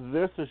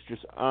 This is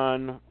just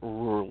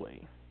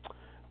unruly.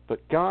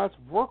 But guys,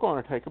 we're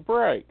going to take a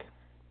break.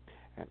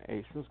 And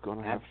Aisyn's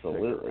going to have a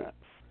cigarette.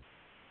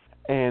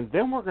 And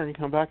then we're going to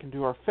come back and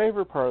do our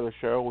favorite part of the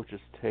show, which is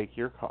take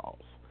your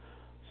calls.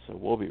 So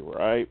we'll be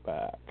right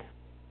back.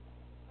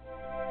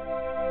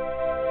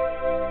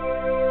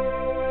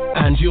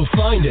 And you'll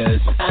find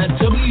us at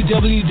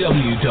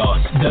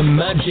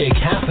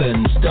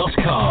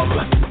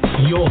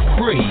www.themagichappens.com, your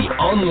free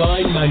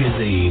online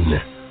magazine.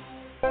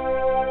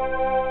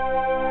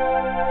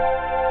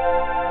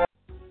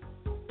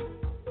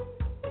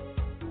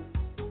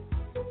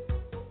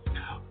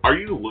 Are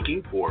you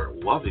looking for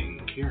loving,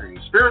 caring,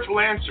 spiritual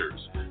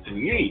answers? Then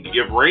you need to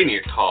give Rainey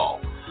a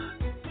call.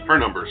 Her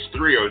number is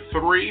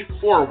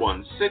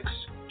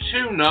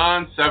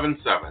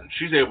 303-416-2977.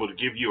 She's able to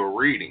give you a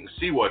reading,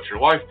 see what your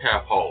life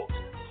path holds,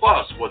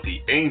 plus what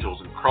the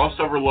angels and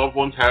crossover loved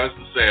ones has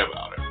to say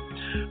about it.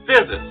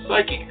 Visit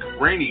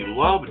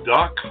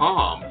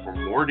PsychicRaineylove.com for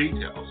more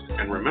details.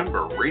 And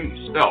remember,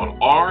 Rainey spelled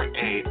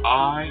R-A-I-N-E.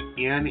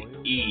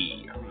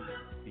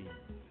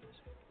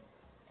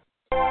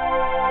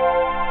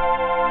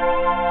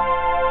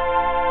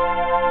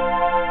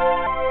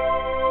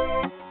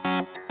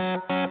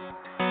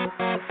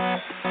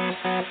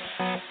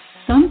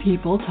 Some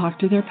people talk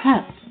to their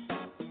pets.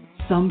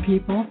 Some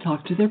people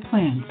talk to their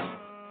plants.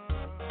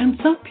 And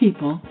some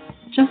people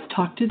just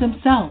talk to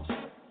themselves.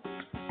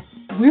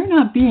 We're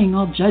not being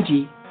all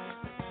judgy,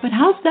 but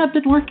how's that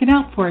been working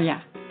out for you?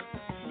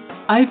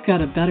 I've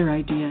got a better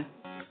idea.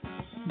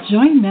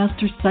 Join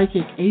Master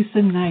Psychic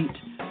Aeson Knight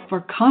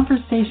for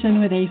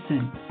Conversation with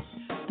Aeson,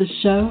 the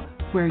show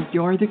where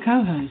you're the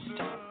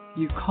co-host.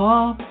 You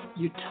call,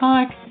 you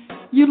talk,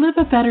 you live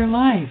a better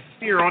life.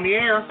 You're on the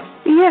air.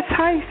 Yes,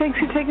 hi. Thanks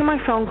for taking my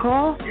phone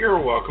call. You're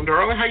welcome,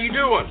 darling. How you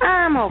doing?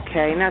 I'm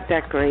okay. Not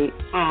that great.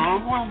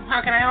 Well,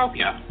 how can I help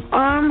you?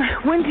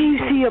 When do you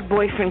see your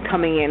boyfriend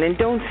coming in? And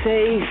don't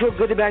say feel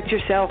good about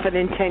yourself and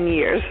in 10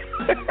 years.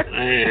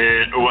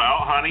 Well,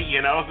 honey,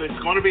 if it's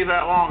going to be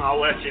that long, I'll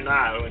let you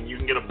know, and you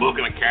can get a book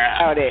and a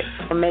cab. About it.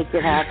 I'll make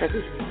it happen.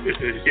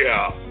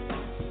 Yeah.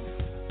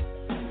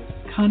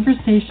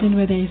 Conversation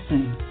with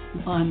Aeson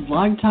on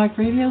Blog Talk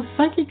Radio,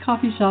 Psychic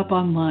Coffee Shop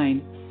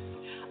Online.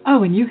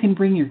 Oh, and you can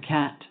bring your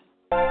cat.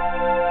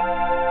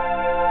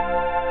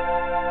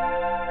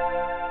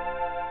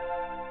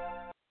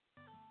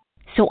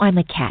 So I'm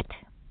a cat,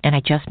 and I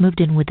just moved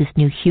in with this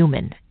new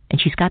human,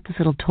 and she's got this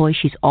little toy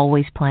she's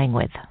always playing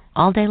with,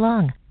 all day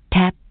long.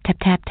 Tap, tap,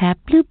 tap, tap,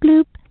 bloop,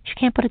 bloop. She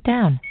can't put it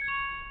down.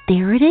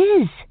 There it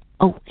is.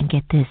 Oh, and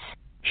get this.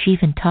 She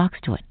even talks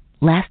to it.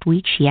 Last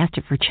week she asked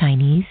it for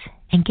Chinese,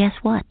 and guess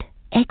what?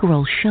 Egg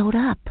rolls showed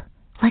up.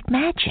 Like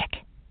magic.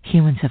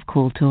 Humans have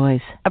cool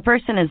toys. A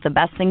person is the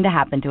best thing to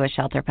happen to a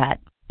shelter pet.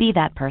 Be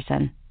that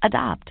person.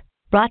 Adopt.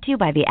 Brought to you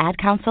by the Ad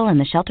Council and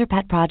the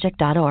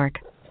ShelterPetProject.org.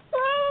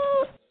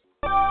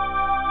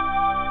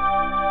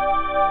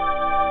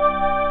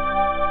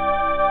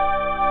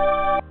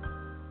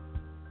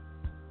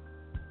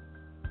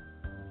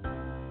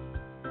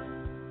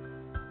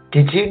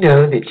 Did you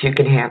know that you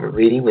can have a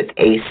reading with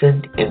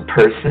Asen in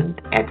person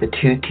at the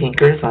Two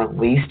Tinkers on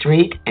Lee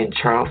Street in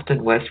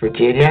Charleston, West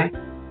Virginia?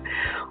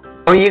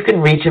 Or you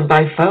can reach him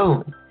by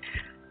phone,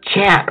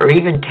 chat, or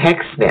even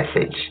text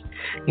message.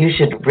 You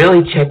should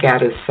really check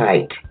out his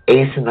site,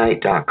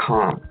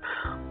 asenite.com,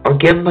 or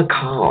give him a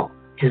call.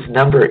 His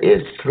number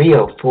is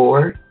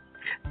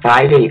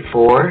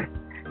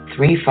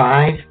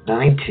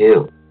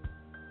 304-584-3592.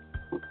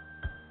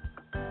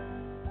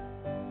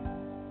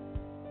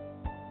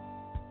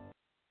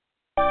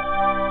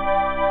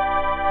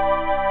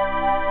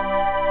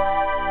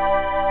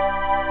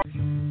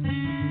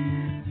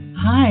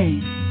 Hi,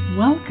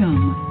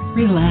 welcome,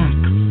 relax,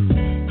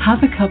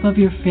 have a cup of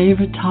your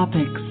favorite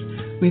topics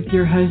with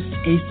your hosts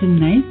Asen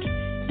Knight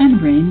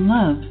and Rain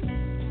Love.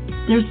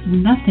 There's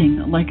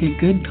nothing like a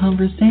good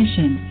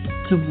conversation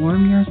to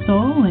warm your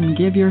soul and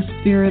give your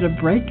spirit a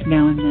break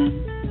now and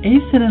then.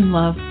 Asen and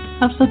Love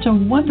have such a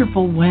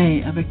wonderful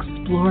way of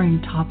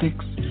exploring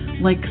topics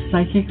like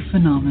psychic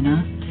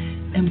phenomena,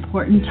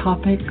 important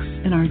topics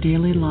in our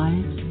daily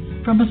lives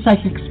from a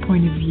psychic's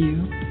point of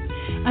view.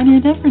 And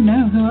you never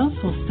know who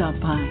else will stop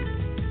by.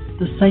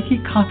 The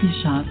Psychic Coffee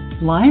Shop,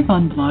 live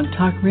on Blog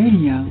Talk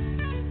Radio.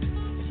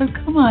 So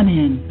come on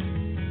in.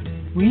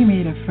 We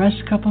made a fresh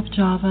cup of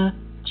Java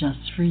just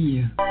for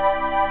you.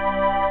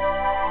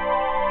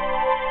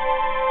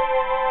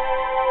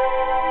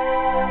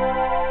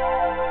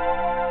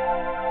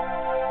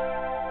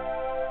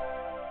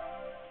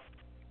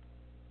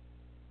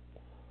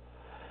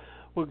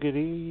 Well,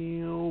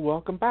 goody,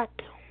 welcome back.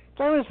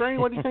 So, Miss Rain,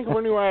 what do you think of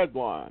our new ad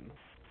one?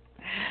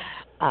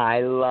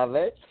 I love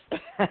it.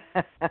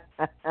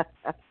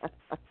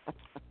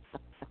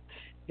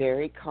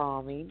 Very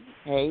calming.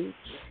 Hey,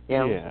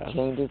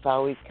 changes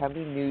always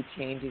coming. New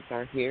changes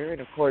are here.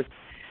 And, of course,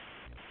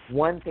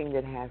 one thing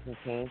that hasn't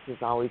changed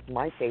is always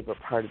my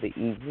favorite part of the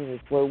evening is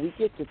where we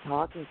get to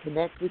talk and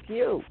connect with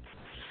you.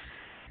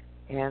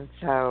 And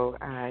so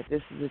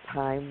this is a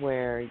time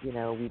where,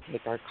 we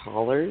take our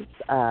callers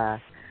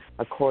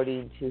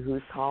according to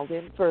who's called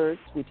in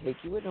first. We take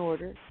you in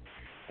order.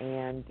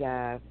 And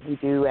we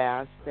do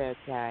ask that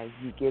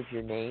you give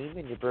your name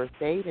and your birth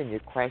date and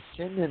your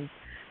question, and,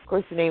 of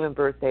course, the name and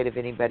birth date of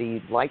anybody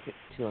you'd like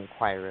to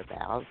inquire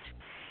about,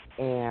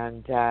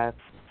 and kind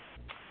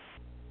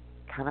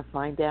of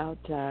find out,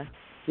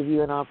 give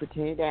you an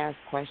opportunity to ask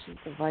questions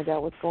and find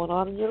out what's going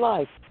on in your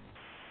life.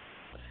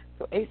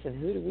 So, Asen,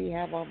 who do we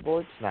have on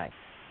board tonight?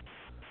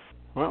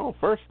 Well,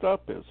 first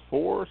up is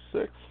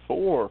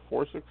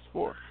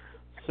 464.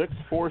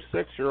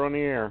 646, you're on the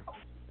air.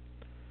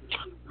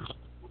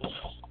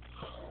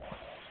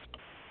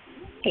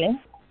 Hello.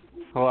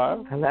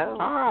 Hello? Hello.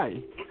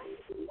 Hi.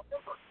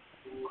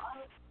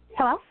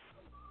 Hello.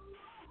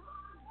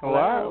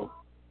 Hello.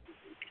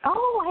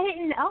 Oh, I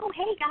didn't. Oh,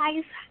 hey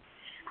guys.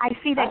 I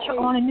see that you're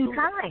on a new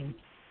time.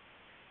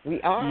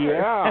 We are.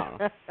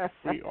 Yeah,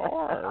 we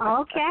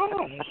are.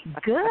 Okay.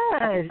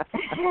 Good.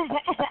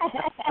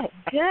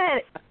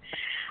 Good.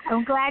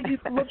 I'm glad you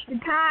switched the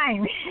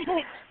time.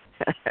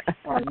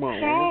 Well,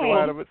 we're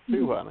glad of it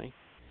too, honey.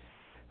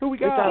 Who we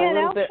got? A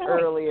little bit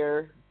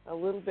earlier. A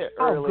little bit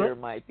earlier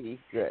might be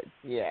good.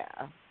 Yeah.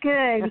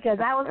 Good, because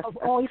I was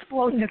always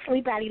floating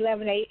asleep at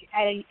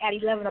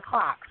 11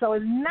 o'clock. So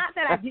it's not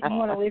that I didn't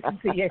want to listen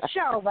to your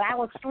show, but I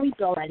was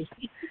asleep already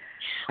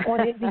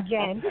when it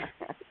began.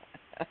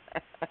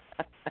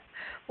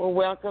 Well,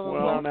 welcome.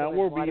 Well, now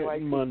we'll be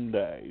at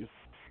Mondays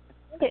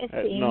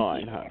at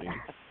 9, honey.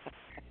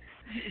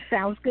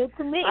 Sounds good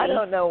to me. I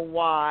don't know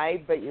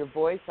why, but your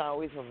voice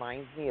always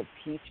reminds me of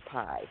peach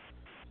pie.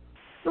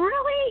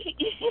 Really?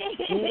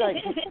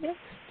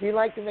 Do you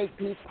like to make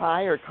peach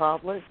pie or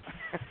cobbler?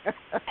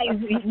 I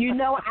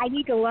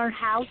need to learn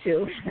how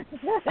to.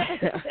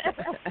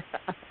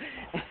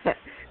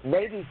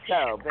 Maybe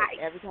so, but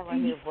every time I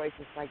hear your voice,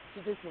 it's like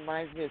she just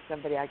reminds me of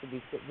somebody I could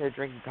be sitting there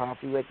drinking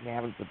coffee with and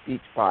having some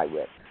peach pie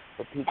with.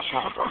 The peach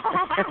cobbler.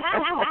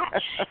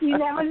 You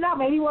never know.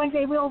 Maybe one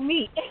day we'll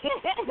meet.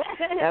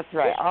 That's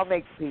right. I'll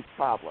make the peach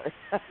cobbler.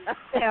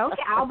 Okay,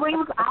 I'll bring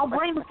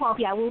the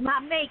coffee. I will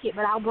not make it,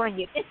 but I'll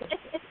bring it.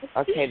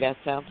 Okay, that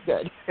sounds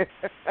good.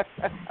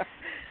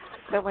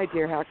 So, my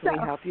dear, how can we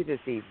help you this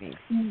evening?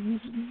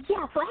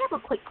 Yeah, so I have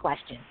a quick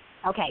question.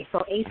 Okay, so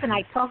Asen,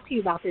 I talked to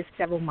you about this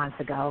several months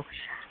ago.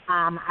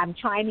 I'm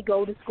trying to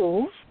go to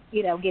school,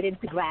 get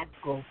into grad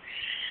school.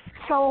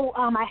 So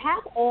I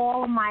have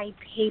all my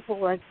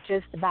paperwork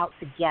just about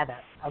together,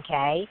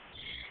 okay?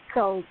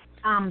 So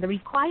the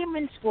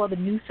requirements for the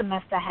new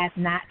semester has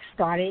not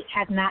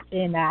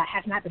been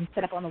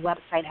set up on the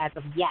website as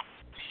of yet.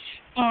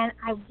 And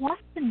I want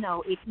to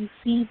know if you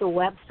see the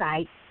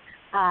website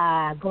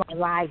going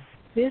live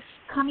this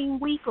coming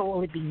week, or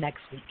will it be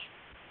next week?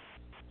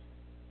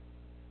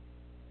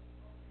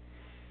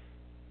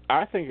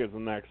 I think it's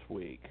next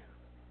week.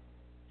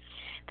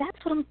 That's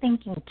what I'm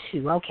thinking,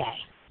 too.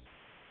 Okay.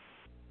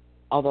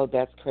 Although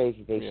that's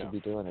crazy. They Yeah. should be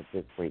doing it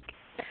this week.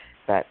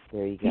 But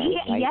there you go. Yeah,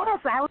 right?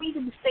 yes, I need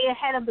to stay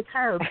ahead of the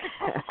curve.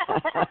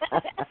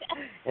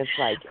 It's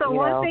like, so you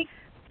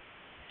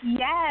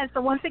know.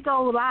 So once it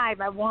goes live,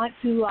 I want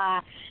to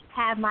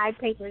have my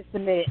papers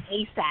submitted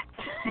ASAP.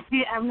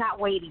 I'm not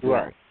waiting.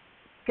 Right.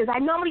 Because I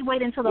normally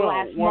wait until the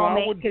last what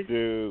moment. I would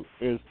do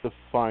is to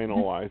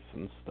finalize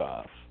some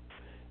stuff.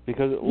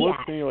 Because it looks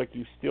to me like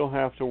you still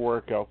have to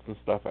work out some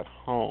stuff at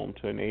home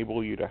to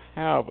enable you to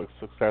have a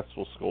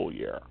successful school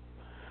year.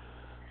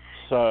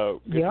 So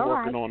get You're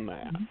working right. on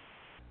that.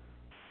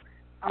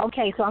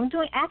 Okay, so I'm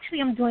doing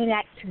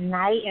that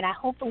tonight, and I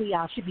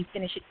should be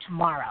finished it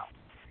tomorrow.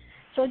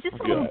 So just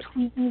a little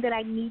tweaking that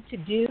I need to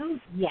do.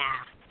 Yeah,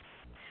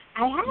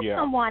 I have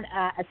someone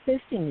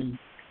assisting me.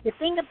 The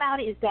thing about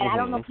it is that I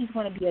don't know if he's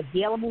going to be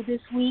available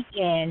this week,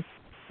 and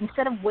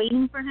instead of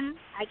waiting for him,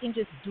 I can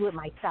just do it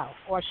myself.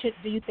 Or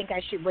do you think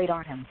I should wait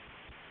on him?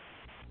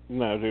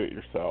 No, do it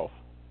yourself.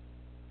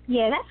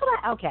 Yeah, that's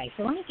what okay,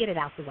 so let me get it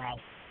out the way.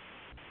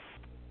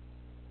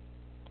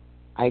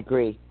 I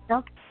agree.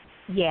 Okay.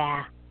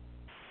 Yeah.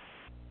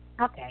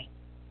 Okay.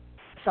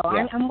 So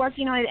Yeah. I'm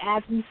working on it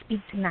as we speak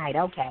tonight.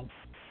 Okay.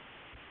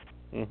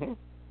 Mhm.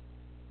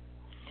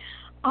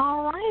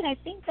 All right. I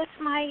think that's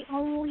my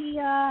only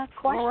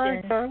question. All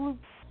right, Carla.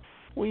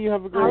 Well, you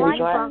have a great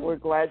We're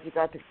glad you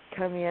got to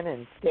come in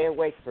and stay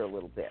awake for a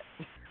little bit.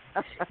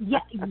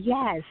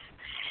 Yes.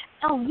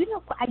 Oh,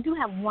 I do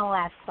have one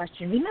last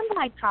question. Remember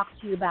I talked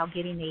to you about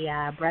getting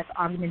a breast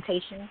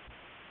augmentation?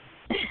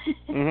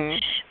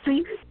 Mhm. So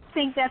you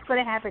think that's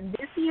going to happen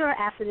this year or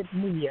after the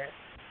New Year?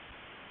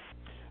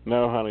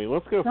 No, honey.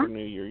 Let's go for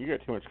New Year. You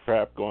got too much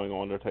crap going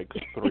on to take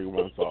 3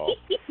 months off.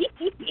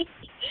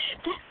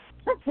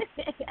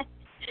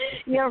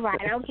 You're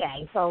right.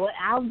 Okay, so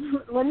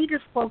let me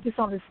just focus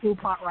on the school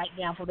part right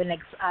now for the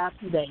next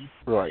few days.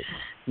 Right.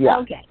 Yeah.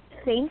 Okay.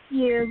 Thank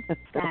you,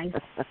 guys.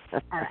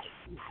 All right.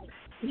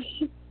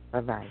 Bye.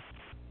 Bye-bye.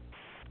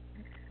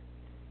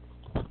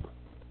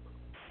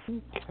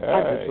 Okay.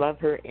 I just love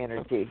her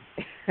energy.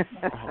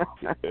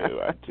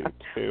 I do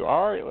too.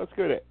 All right, let's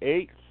go to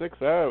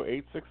 860.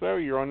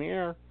 860, you're on the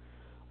air.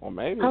 Well,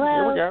 maybe. Hello.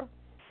 Here we go.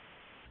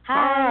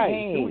 Hi.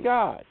 Hi. Who we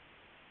got?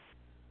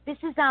 This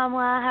is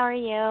Amla. How are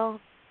you?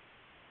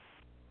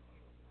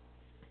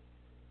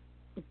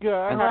 Good.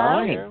 I'm How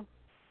are fine. you?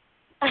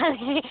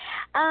 Okay.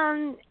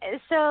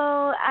 So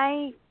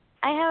I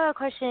have a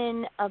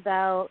question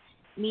about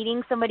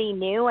meeting somebody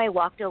new. I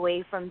walked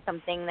away from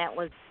something that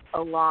was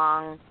a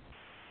long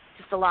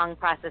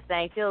process, and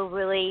I feel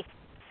really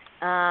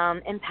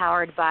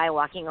empowered by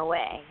walking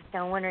away. So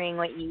I'm wondering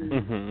what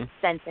you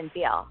sense and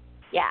feel.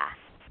 Yeah.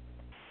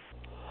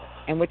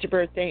 And what's your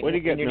birthday? What do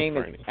you get, your Miss name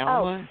Franny? is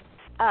Alma?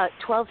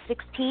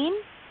 12/16.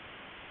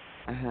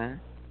 Uh-huh.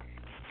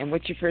 And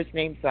what's your first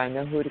name so I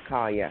know who to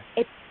call you?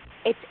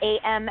 It's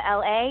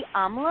AMLA,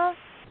 Amla.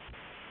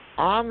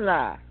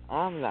 Amla.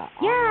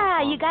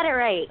 Yeah, you got it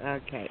right.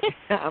 Okay.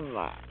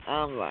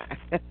 Amla.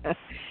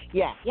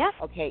 Yeah. Yep.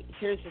 Okay,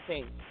 here's the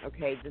thing.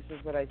 Okay, this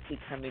is what I see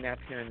coming up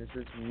here, and this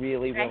is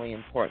really, really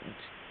important.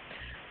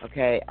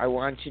 Okay, I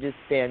want you to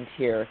spend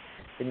here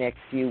the next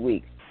few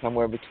weeks,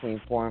 somewhere between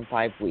 4 and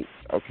 5 weeks.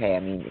 Okay, I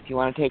mean, if you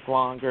want to take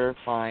longer,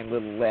 fine, a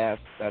little less,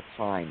 that's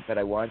fine. But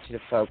I want you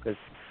to focus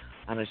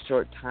on a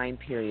short time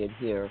period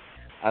here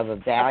of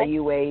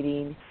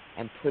evaluating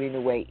and putting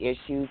away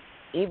issues,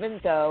 even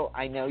though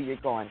I know you're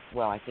going,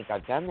 well, I think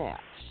I've done that.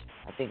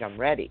 I think I'm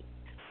ready.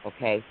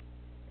 Okay?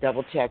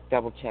 Double check,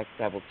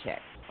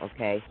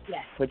 okay?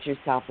 Yes. Put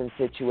yourself in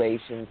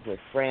situations with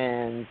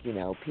friends,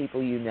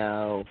 people you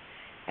know,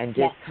 and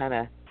just kind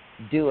of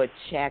do a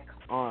check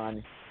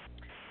on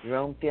your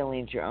own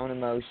feelings, your own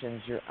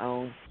emotions, your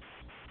own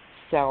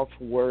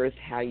self-worth,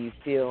 how you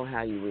feel,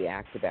 how you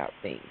react about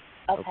things.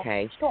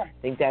 Okay? Sure.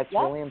 I think that's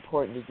really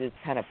important to just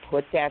kind of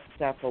put that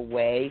stuff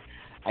away.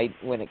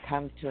 When it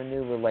comes to a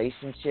new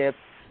relationship,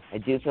 I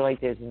do feel like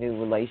there's a new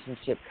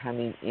relationship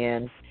coming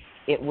in.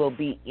 It will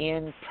be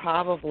in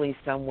probably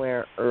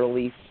somewhere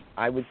early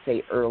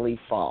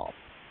fall,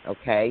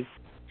 okay?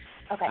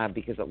 Okay.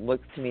 Because it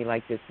looks to me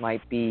like this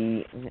might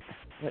be,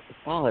 what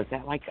fall, is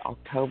that like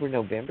October,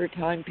 November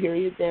time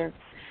period there?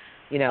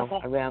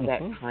 Around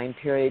that time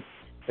period.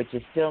 But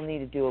you still need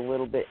to do a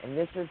little bit, and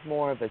this is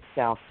more of a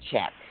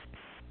self-check.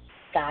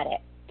 Got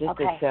it.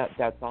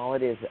 That's all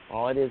it is.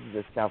 All it is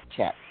a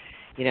self-check.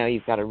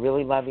 You've got a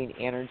really loving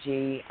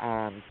energy,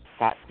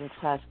 got some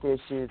trust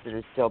issues that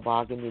are still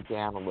bogging you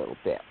down a little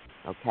bit,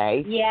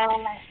 okay? Yeah,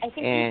 I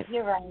think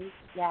you're right,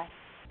 yeah.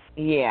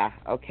 Yeah,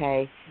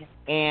 okay.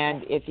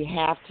 And if you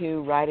have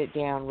to, write it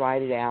down,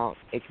 write it out,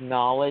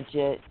 acknowledge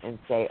it, and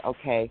say,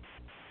 okay,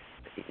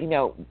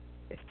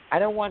 I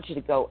don't want you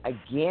to go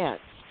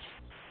against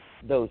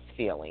those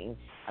feelings.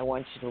 I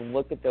want you to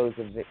look at those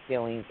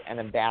feelings and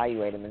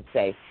evaluate them and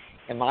say,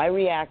 am I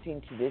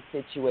reacting to this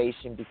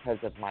situation because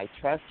of my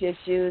trust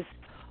issues,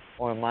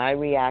 or am I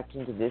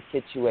reacting to this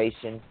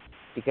situation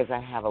because I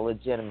have a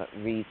legitimate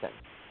reason?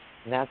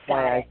 And that's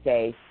why I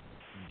say,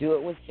 do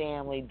it with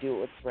family, do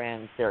it with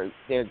friends.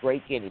 They're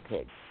great guinea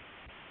pigs.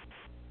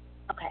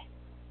 Okay.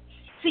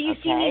 So you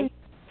see me.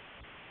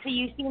 So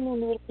you see me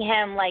meeting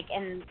him like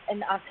in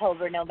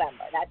October,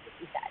 November. That's what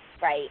you said,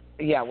 right?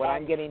 Yeah. What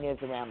I'm getting is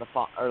around the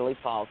early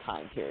fall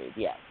time period.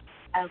 Yes.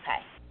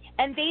 Okay.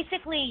 And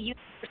basically, you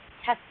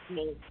test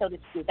me, so to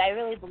speak. I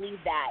really believe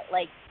that.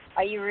 Like,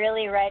 are you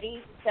really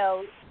ready?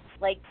 So,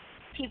 like,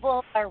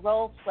 people are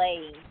role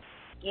playing.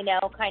 You know,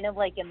 kind of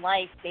like in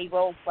life, they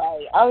role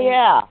play. Oh,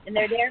 yeah. And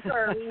they're there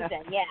for a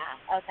reason.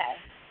 Yeah. Okay.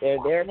 They're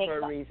there for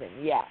a reason.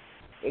 Yeah.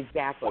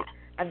 Exactly. Yeah.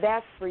 And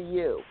that's for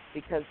you,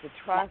 because the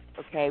trust,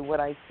 what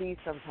I see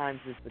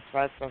sometimes is the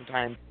trust,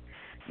 sometimes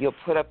you'll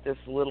put up this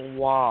little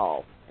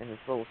wall and this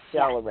little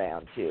shell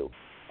around you,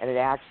 and it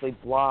actually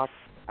blocks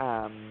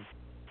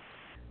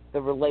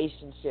the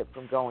relationship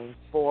from going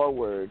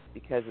forward,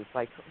 because it's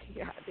like,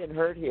 I've been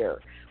hurt here.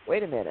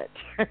 Wait a minute.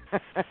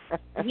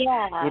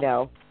 Yeah. You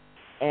know,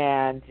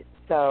 and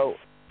so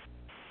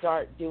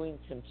start doing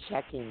some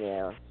checking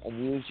there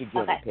and use your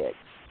guinea pigs.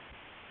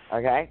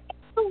 Okay?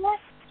 So what?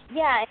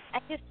 Yeah, I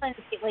just want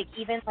to say, like,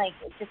 even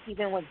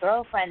with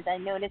girlfriends, I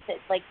notice it's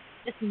like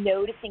just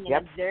noticing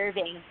and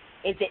observing.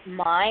 Is it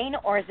mine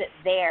or is it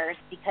theirs?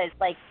 Because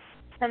like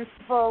some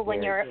people,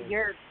 when you're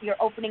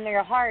opening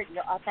your heart,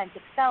 your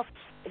authentic self,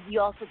 you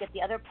also get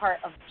the other part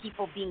of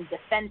people being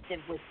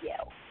defensive with you.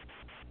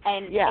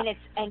 And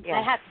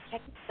I have to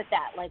check with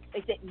that. Like,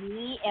 is it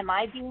me? Am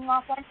I being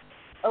authentic?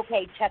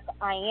 Okay, check.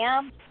 I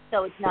am.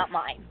 So it's not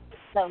mine.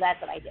 So that's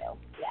what I do.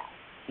 Yeah.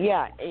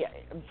 Yeah,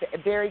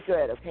 very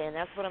good, okay, and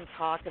that's what I'm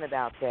talking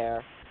about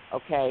there,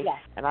 okay? Yes.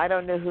 And I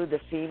don't know who the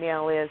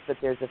female is, but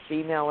there's a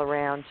female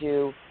around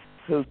you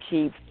who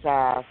keeps,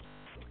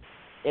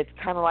 it's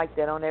kind of like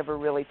they don't ever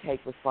really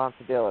take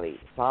responsibility.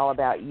 It's all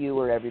about you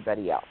or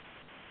everybody else.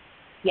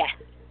 Yes.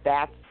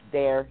 That's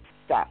their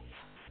stuff.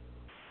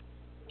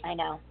 I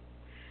know.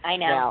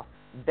 Now,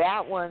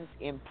 that one's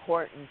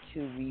important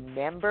to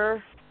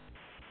remember,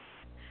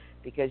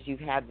 because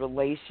you've had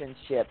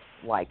relationships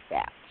like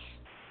that.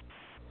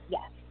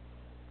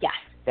 Yes.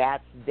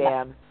 That's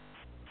them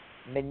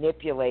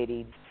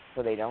manipulating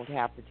so they don't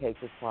have to take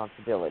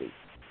responsibility.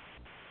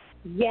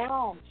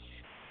 Yes,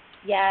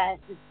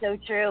 it's so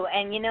true.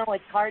 And, you know,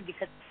 it's hard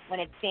because when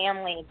it's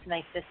family, it's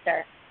my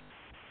sister.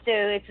 So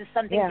it's just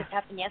something just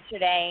happened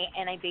yesterday,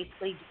 and I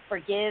basically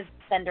forgive,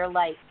 send her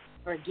light,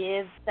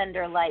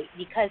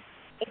 because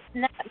it's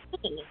not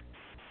me.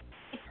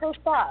 It's her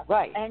stuff.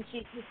 Right. And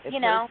she's just, it's you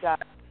know. Her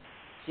stuff.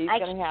 She's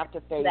going to have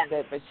to face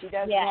it, but she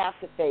doesn't have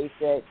to face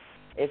it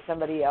if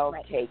somebody else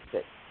takes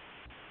it.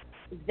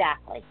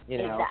 Exactly. You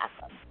know?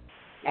 Exactly.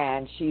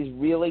 And she's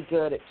really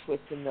good at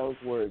twisting those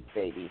words,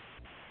 baby.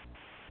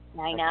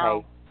 I know.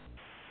 Okay?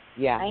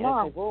 Yeah. I know.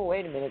 It's like, whoa,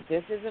 wait a minute.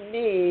 This isn't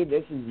me.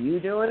 This is you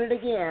doing it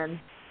again.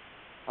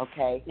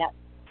 Okay? Yep.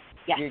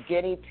 Yeah. Your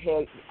guinea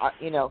pig,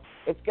 you know,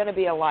 it's going to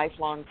be a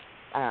lifelong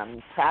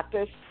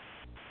practice.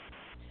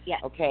 Yeah.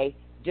 Okay?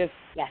 Just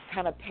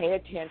kind of pay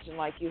attention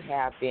like you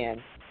have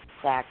been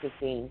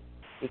practicing,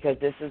 because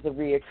this is a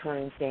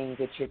reoccurring thing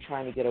that you're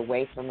trying to get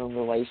away from in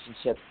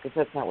relationships, because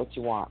that's not what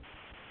you want.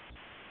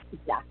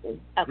 Exactly.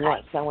 Okay. You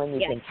want someone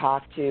you can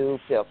talk to,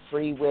 feel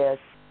free with,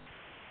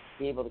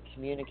 be able to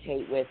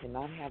communicate with, and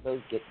not have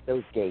those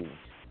games.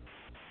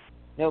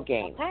 No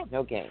games. Okay.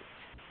 No games.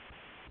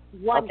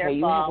 Wonderful. Okay,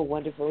 you have a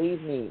wonderful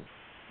evening.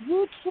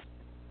 You too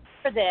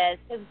for this.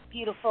 It was a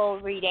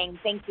beautiful reading.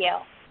 Thank you.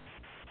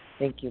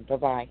 Thank you.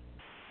 Bye-bye.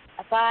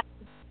 Bye.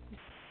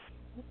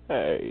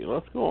 Hey,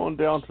 let's go on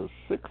down to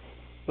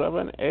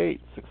 678.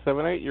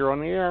 678, you're on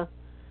the air.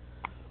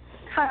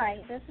 Hi,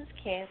 this is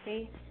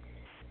Kathy.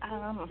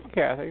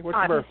 Kathy, what's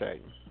your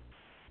birthday?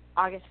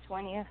 August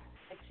 20th,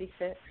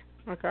 66.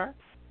 Okay.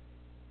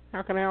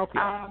 How can I help you?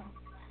 I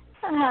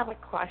have a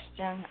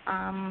question.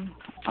 I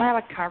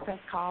have a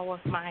conference call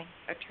with my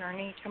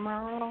attorney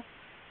tomorrow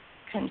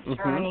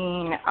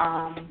concerning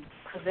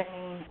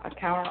presenting a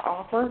counter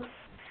offer.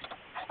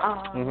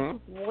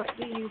 What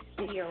do you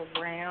see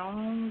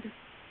around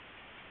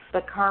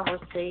the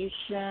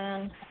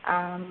conversation?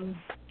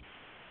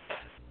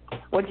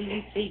 What do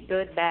you see,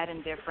 good, bad,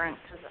 and different?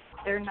 Because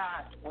they're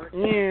not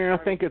working. Yeah,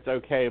 I think it's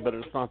okay, but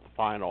it's not the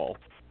final.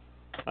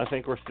 I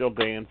think we're still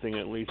dancing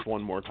at least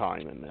one more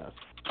time in this.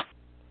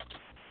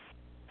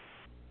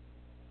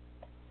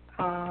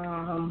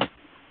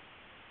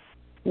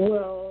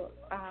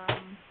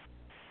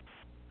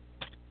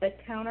 The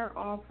counter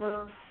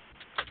offer,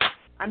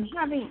 I'm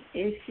having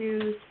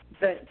issues,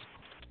 but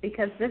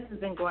because this has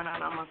been going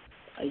on almost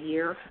a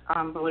year,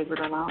 believe it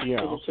or not,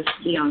 it's just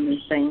beyond this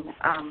thing.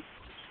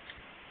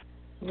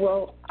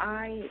 Will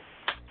I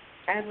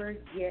ever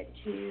get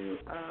to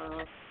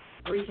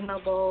a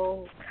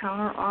reasonable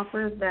counter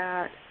offer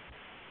that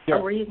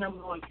a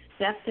reasonable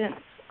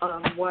acceptance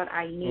of what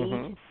I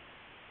need?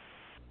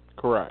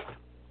 Correct.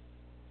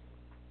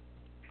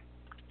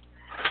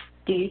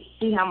 do you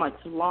see how much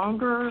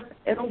longer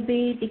it'll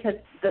be? Because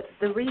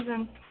the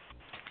reason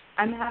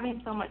I'm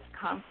having so much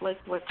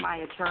conflict with my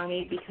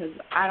attorney because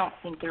I don't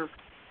think they're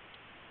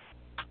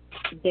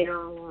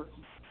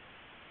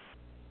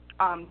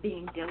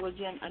being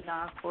diligent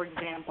enough. For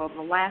example,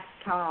 the last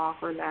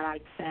counteroffer that I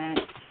sent,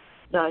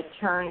 the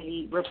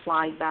attorney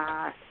replied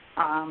back,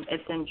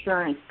 if the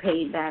insurance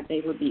paid that,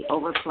 they would be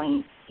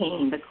overpaying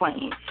the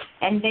claim.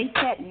 And they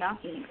said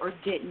nothing or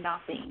did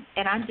nothing.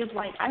 And I'm just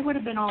like, I would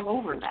have been all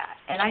over that.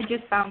 And I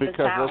just found this out.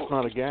 Because that's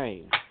not a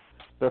game.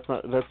 That's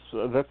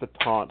a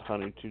taunt,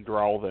 honey, to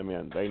draw them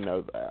in. They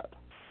know that.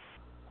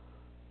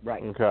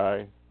 Right.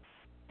 Okay.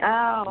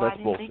 Oh, that's I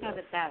didn't bullshit. think of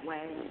it that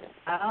way.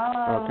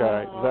 Oh.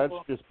 Okay, that's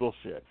just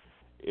bullshit.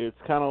 It's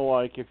kind of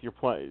like if you're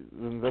playing,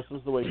 and this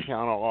is the way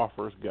counter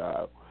offers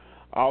go.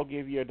 I'll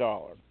give you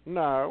 $1.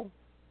 No.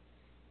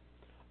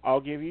 I'll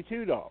give you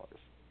 $2.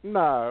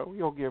 No,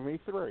 you'll give me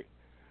 $3.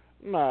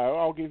 No,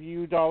 I'll give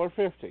you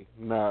 $1.50.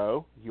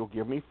 No, you'll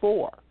give me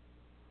 $4.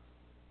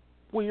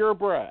 Well, you're a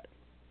brat.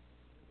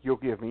 You'll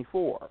give me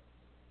 $4.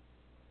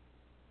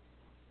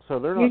 So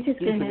they're not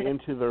stooping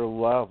into their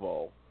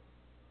level.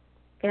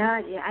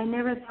 Yeah, I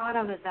never thought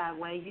of it that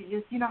way.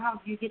 You know how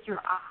you get your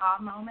aha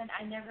moment?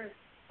 I never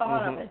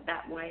thought of it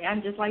that way.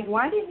 I'm just like,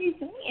 why didn't you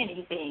say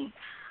anything?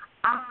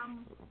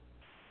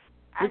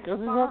 Because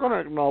he's not going to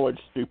acknowledge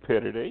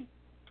stupidity.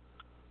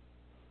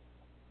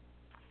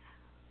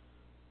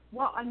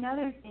 Well,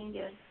 another thing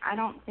is I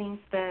don't think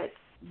that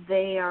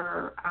they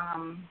are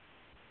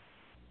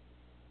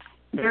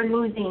they're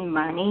losing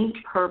money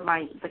per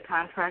the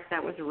contract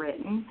that was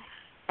written,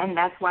 and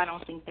that's why I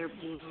don't think they're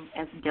being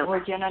as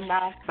diligent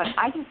enough. But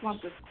I just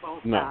want this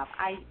closed up.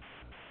 I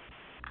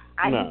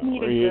just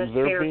need a good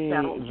fair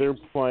settlement. They're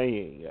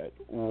playing it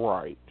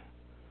right.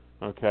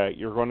 Okay,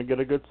 you're going to get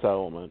a good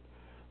settlement.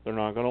 They're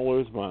not going to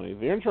lose money.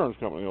 The insurance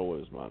company will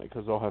lose money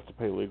because they'll have to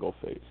pay legal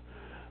fees.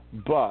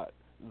 But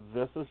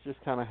this is just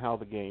kind of how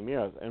the game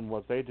is. And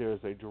what they do is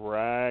they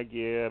drag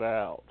it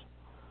out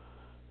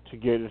to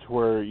get it to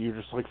where you're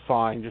just like,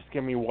 fine, just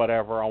give me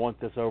whatever. I want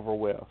this over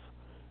with.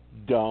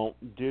 Don't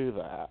do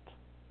that.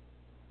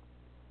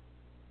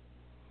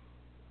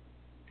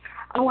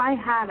 Oh, I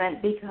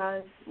haven't,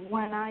 because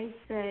when I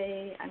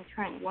say I'm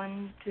trying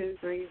 1, 2,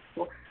 3,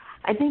 4,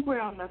 I think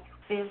we're on the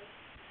 5th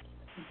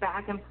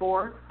back and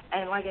forth.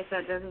 And like I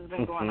said, this has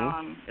been going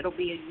on. It'll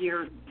be a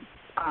year,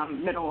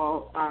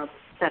 middle of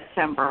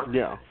September.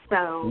 Yeah.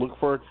 So look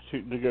for it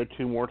to go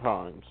 2 more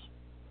times.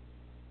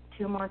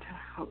 2 more times.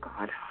 Oh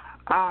God.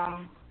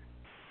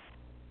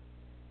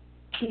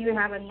 Do you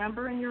have a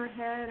number in your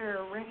head or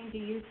a ring? Do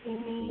you see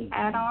any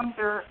add-ons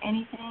or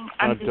anything?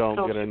 I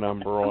don't get a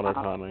number on it,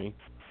 honey.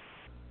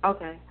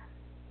 Okay.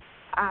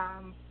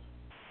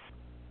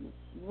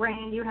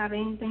 Rain, you have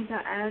anything to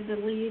add to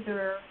lead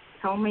or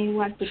tell me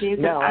what to do?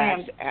 No,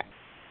 I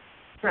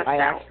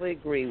actually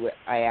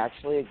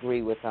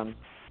agree with them.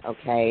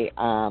 Okay.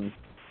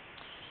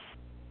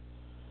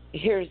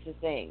 Here's the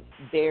thing: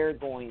 they're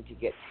going to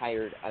get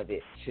tired of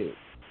it too.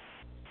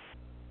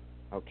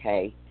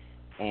 Okay,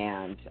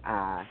 and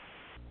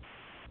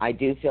I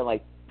do feel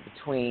like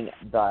between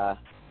the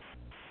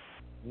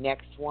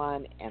next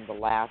one and the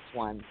last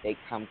one, they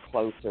come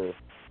closer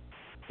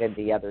than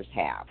the others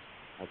have.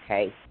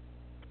 Okay.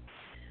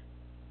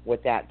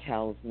 What that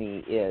tells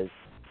me is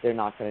they're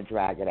not going to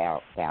drag it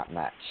out that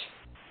much.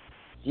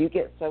 You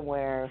get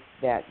somewhere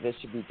that this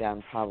should be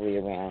done probably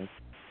around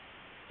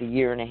the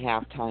 1.5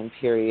 year time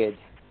period,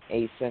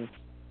 Asen?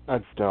 I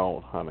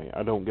don't, honey.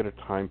 I don't get a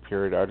time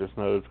period. I just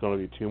know it's going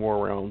to be 2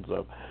 more rounds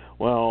of,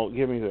 well,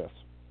 give me this.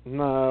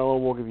 No,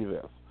 we'll give you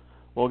this.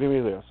 Well, give me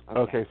this.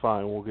 Okay,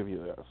 fine, we'll give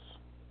you this.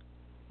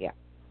 Yeah.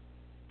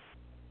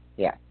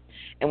 Yeah.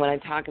 And when I'm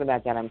talking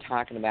about that, I'm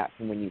talking about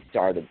from when you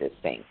started this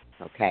thing,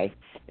 okay?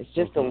 It's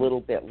just a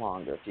little bit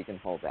longer if you can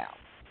hold out.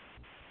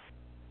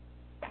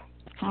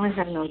 I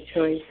have no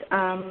choice.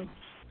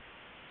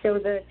 So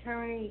the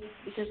attorney,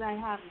 because I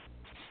have,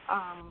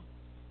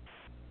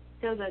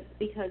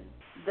 because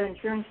the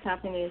insurance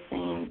company is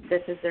saying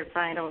this is their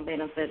final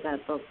benefit that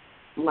the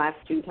last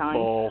 2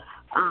 times.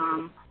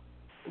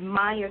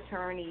 My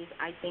attorneys,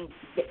 I think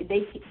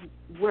they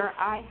where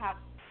I have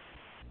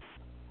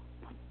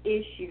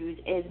issues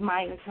is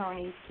my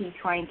attorneys keep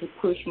trying to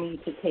push me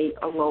to take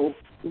a low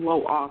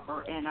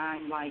offer, and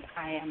I'm like,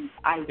 I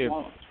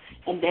won't.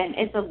 And then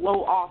it's a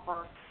low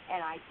offer,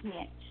 and I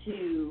can't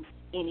sue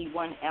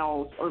anyone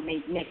else or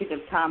make negative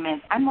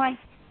comments. I'm like,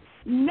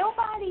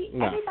 everybody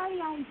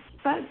I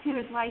spoke to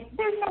is like,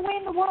 there's no way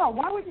in the world.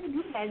 Why would you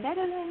do that? That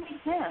doesn't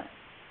make sense.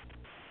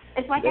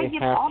 It's like I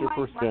give all my...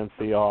 They have to present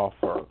the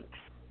offer.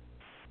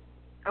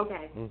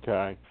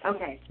 Okay.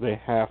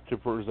 They have to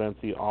present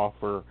the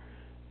offer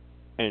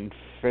and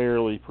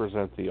fairly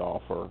present the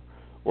offer,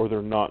 or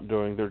they're not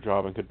doing their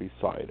job and could be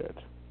cited.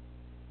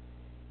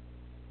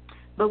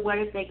 But what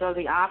if they go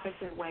the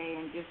opposite way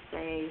and just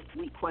say,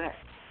 we quit?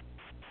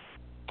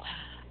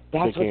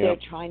 That's what they're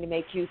trying to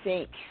make you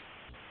think.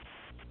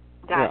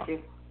 Got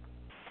you.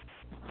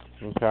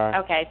 Okay.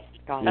 Okay.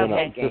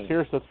 Because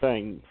here's the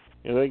thing.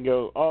 And they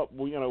go, oh,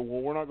 well,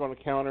 we're not going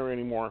to counter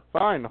anymore.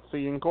 Fine, I'll see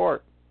you in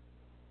court.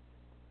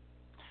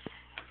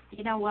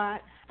 You know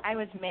what? I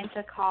was meant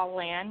to call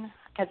in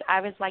because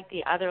I was like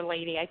the other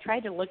lady. I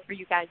tried to look for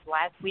you guys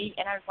last week,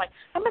 and I was like,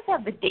 I must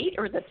have the date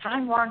or the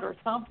time wrong or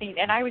something.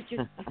 And I was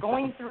just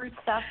going through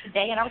stuff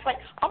today, and I was like,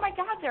 oh, my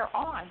God, they're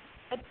on.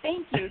 But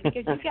thank you,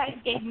 because you guys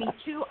gave me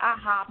 2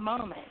 aha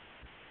moments.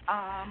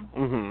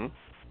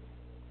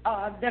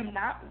 Them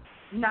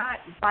not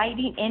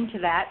biting into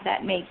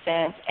that makes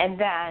sense, and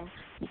then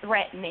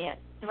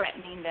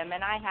threatening them.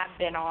 And I have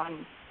been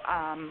on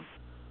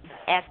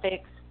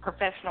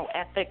professional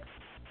ethics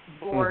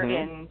board,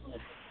 and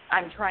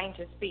I'm trying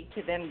to speak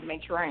to them to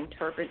make sure I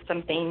interpret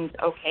some things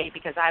okay,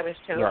 because I was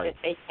told that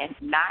they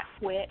cannot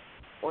quit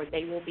or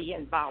they will be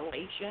in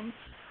violation.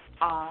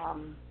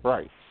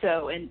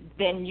 So, and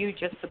then you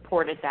just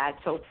supported that.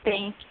 So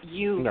thank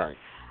you.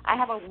 I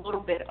have a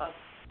little bit of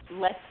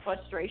less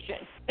frustration.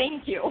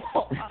 Thank you.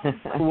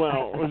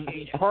 Well,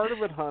 part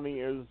of it, honey,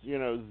 is,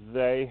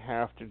 they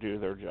have to do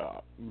their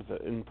job.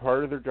 And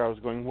part of their job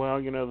is going, well,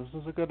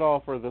 this is a good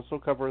offer. This will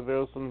cover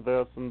this and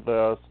this and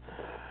this.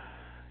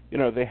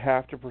 They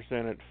have to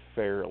present it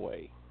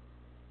fairly.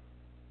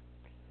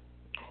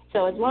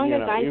 So as long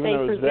as I say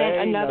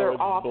present another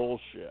offer.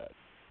 Bullshit.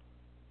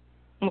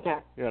 Okay.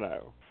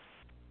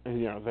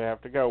 They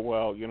have to go,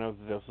 well,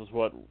 this is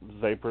what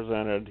they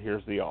presented.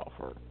 Here's the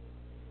offer.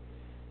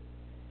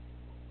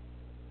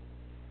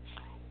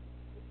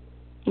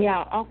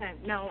 Yeah, okay.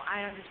 No,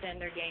 I understand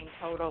their game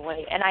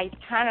totally. And I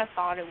kind of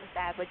thought it was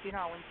that, but, when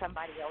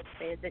somebody else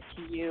says it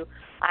to you,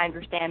 I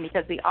understand,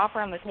 because the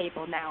offer on the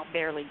table now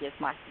barely gets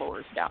my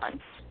floors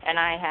done. And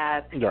I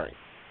have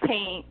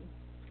paint,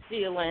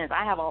 ceilings.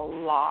 I have a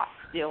lot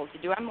still to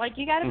do. I'm like,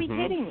 you got to be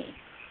kidding me.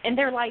 And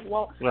they're like,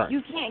 well,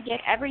 you can't get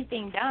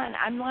everything done.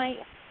 I'm like,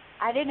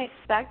 I didn't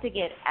expect to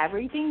get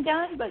everything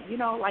done, but,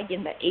 like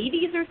in the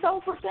 80s or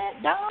so %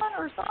 done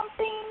or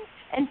something.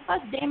 And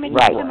plus damage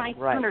to my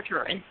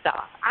furniture and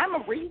stuff. I'm a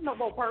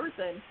reasonable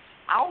person.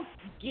 I'll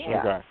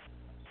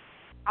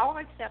I'll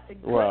accept a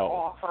good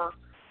offer,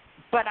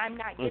 but I'm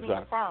not giving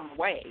a firm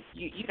away.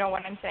 You know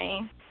what I'm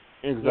saying?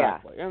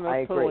 Exactly. Yeah, and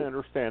that's totally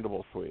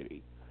understandable,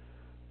 sweetie.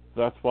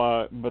 That's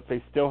why, but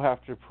they still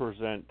have to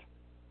present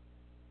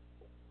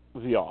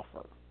the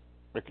offer.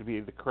 It could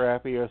be the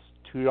crappiest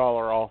 $2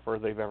 offer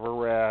they've ever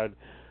read,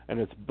 and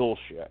it's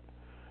bullshit.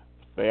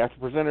 They have to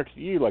present it to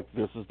you like,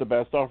 this is the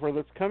best offer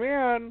that's come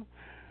in.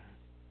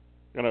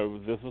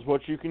 This is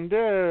what you can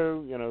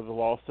do. The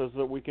law says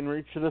that we can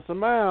reach this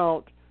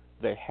amount.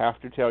 They have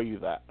to tell you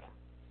that.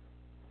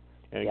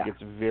 And it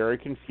gets very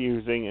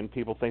confusing, and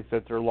people think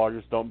that their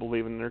lawyers don't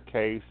believe in their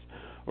case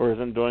or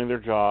isn't doing their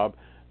job.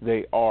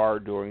 They are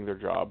doing their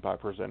job by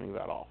presenting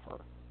that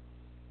offer.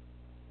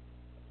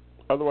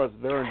 Otherwise,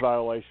 they're in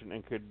violation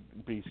and could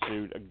be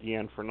sued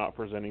again for not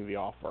presenting the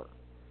offer.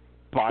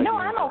 No,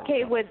 I'm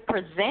okay with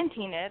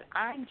presenting it.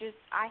 I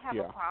have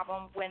a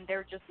problem when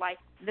they're just like,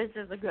 this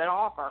is a good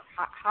offer.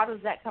 How does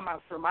that come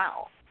out your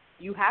mouth?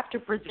 You have to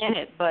present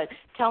it, but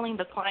telling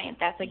the client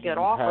that's a good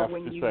offer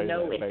when you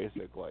know it.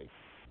 Basically.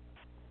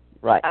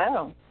 Right.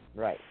 Oh.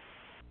 Right.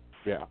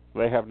 Yeah,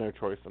 they have no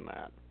choice in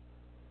that.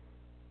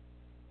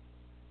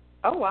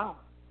 Oh, wow.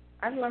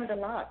 I've learned a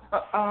lot.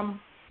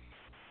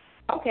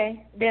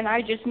 Okay, then I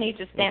just need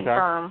to stand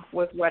firm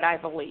with what I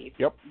believe.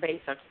 Yep.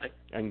 Basically.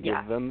 And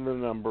give them the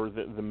number,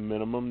 the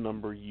minimum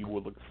number you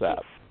will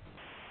accept.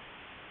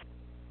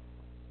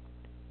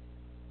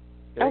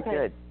 Very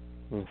good.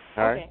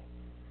 Okay.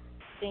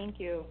 Thank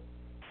you.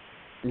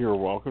 You're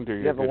welcome to.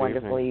 You have a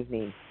wonderful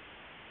evening.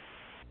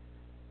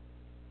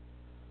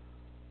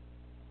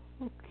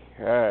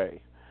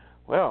 Okay.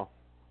 Well,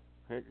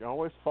 it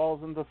always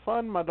falls into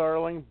fun, my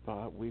darling,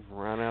 but we've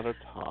run out of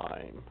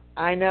time.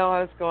 I know. I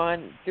was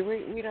going,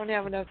 we don't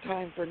have enough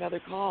time for another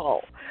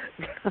call.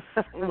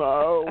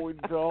 No, we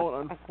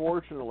don't,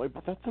 unfortunately,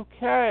 but that's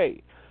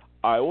okay.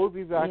 I will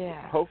be back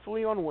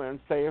hopefully on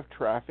Wednesday if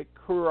traffic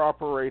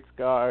cooperates,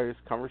 guys.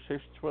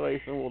 Conversations with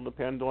Ethan will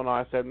depend on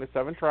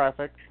I-77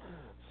 traffic.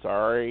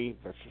 Sorry,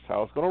 that's just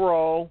how it's going to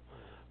roll.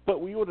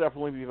 But we will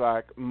definitely be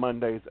back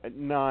Mondays at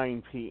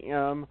 9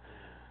 p.m.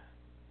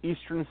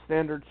 Eastern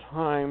Standard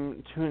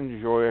Time to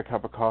enjoy a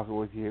cup of coffee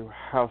with you,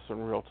 have some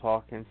real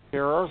talk, and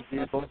share our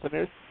views on some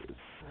issues.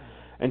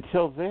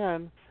 Until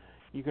then,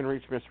 you can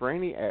reach Miss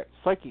Rainey at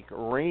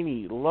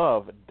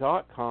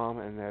psychicrainylove.com,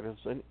 and that is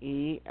an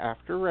E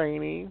after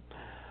Rainey.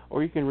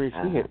 Or you can reach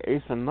me at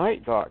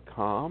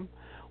aceandnight.com,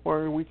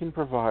 where we can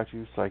provide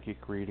you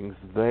psychic readings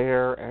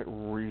there at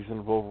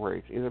reasonable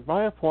rates, either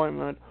by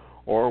appointment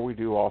or we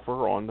do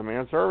offer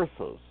on-demand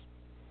services.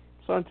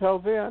 So until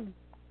then,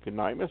 good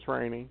night, Miss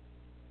Rainey.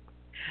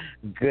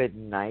 Good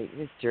night,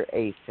 Mr.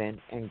 Asen,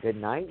 and good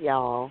night,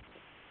 y'all.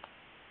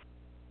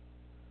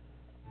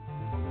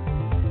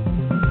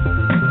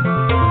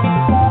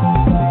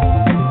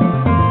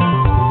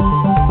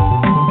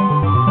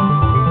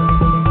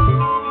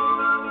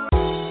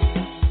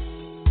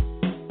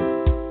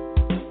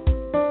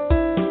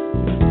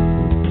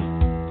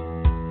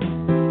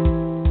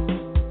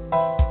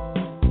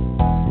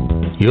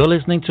 You're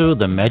listening to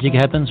the Magic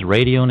Happens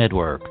Radio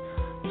Network,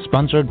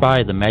 sponsored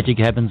by the Magic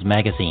Happens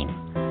magazine.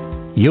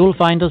 You'll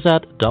find us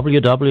at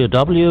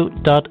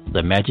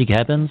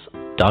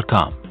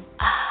www.themagichappens.com.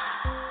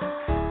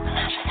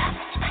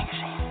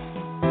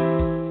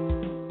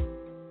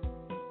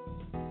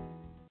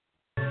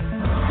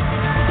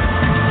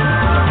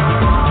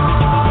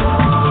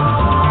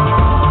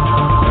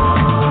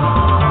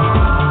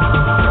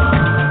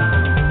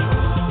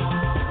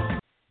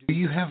 Do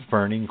you have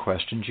burning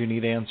questions you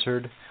need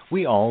answered?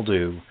 We all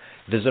do.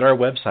 Visit our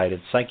website at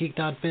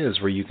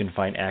psychic.biz, where you can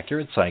find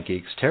accurate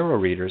psychics, tarot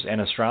readers,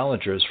 and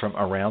astrologers from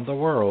around the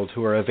world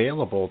who are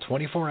available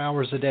 24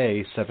 hours a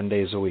day, 7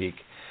 days a week.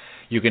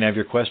 You can have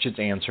your questions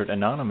answered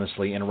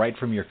anonymously and right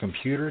from your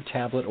computer,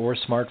 tablet, or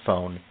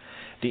smartphone.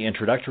 The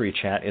introductory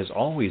chat is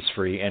always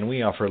free, and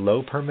we offer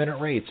low per-minute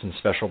rates and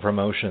special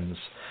promotions.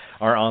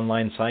 Our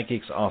online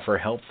psychics offer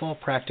helpful,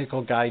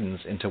 practical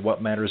guidance into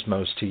what matters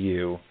most to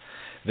you.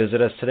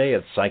 Visit us today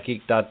at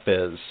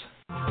psychic.biz.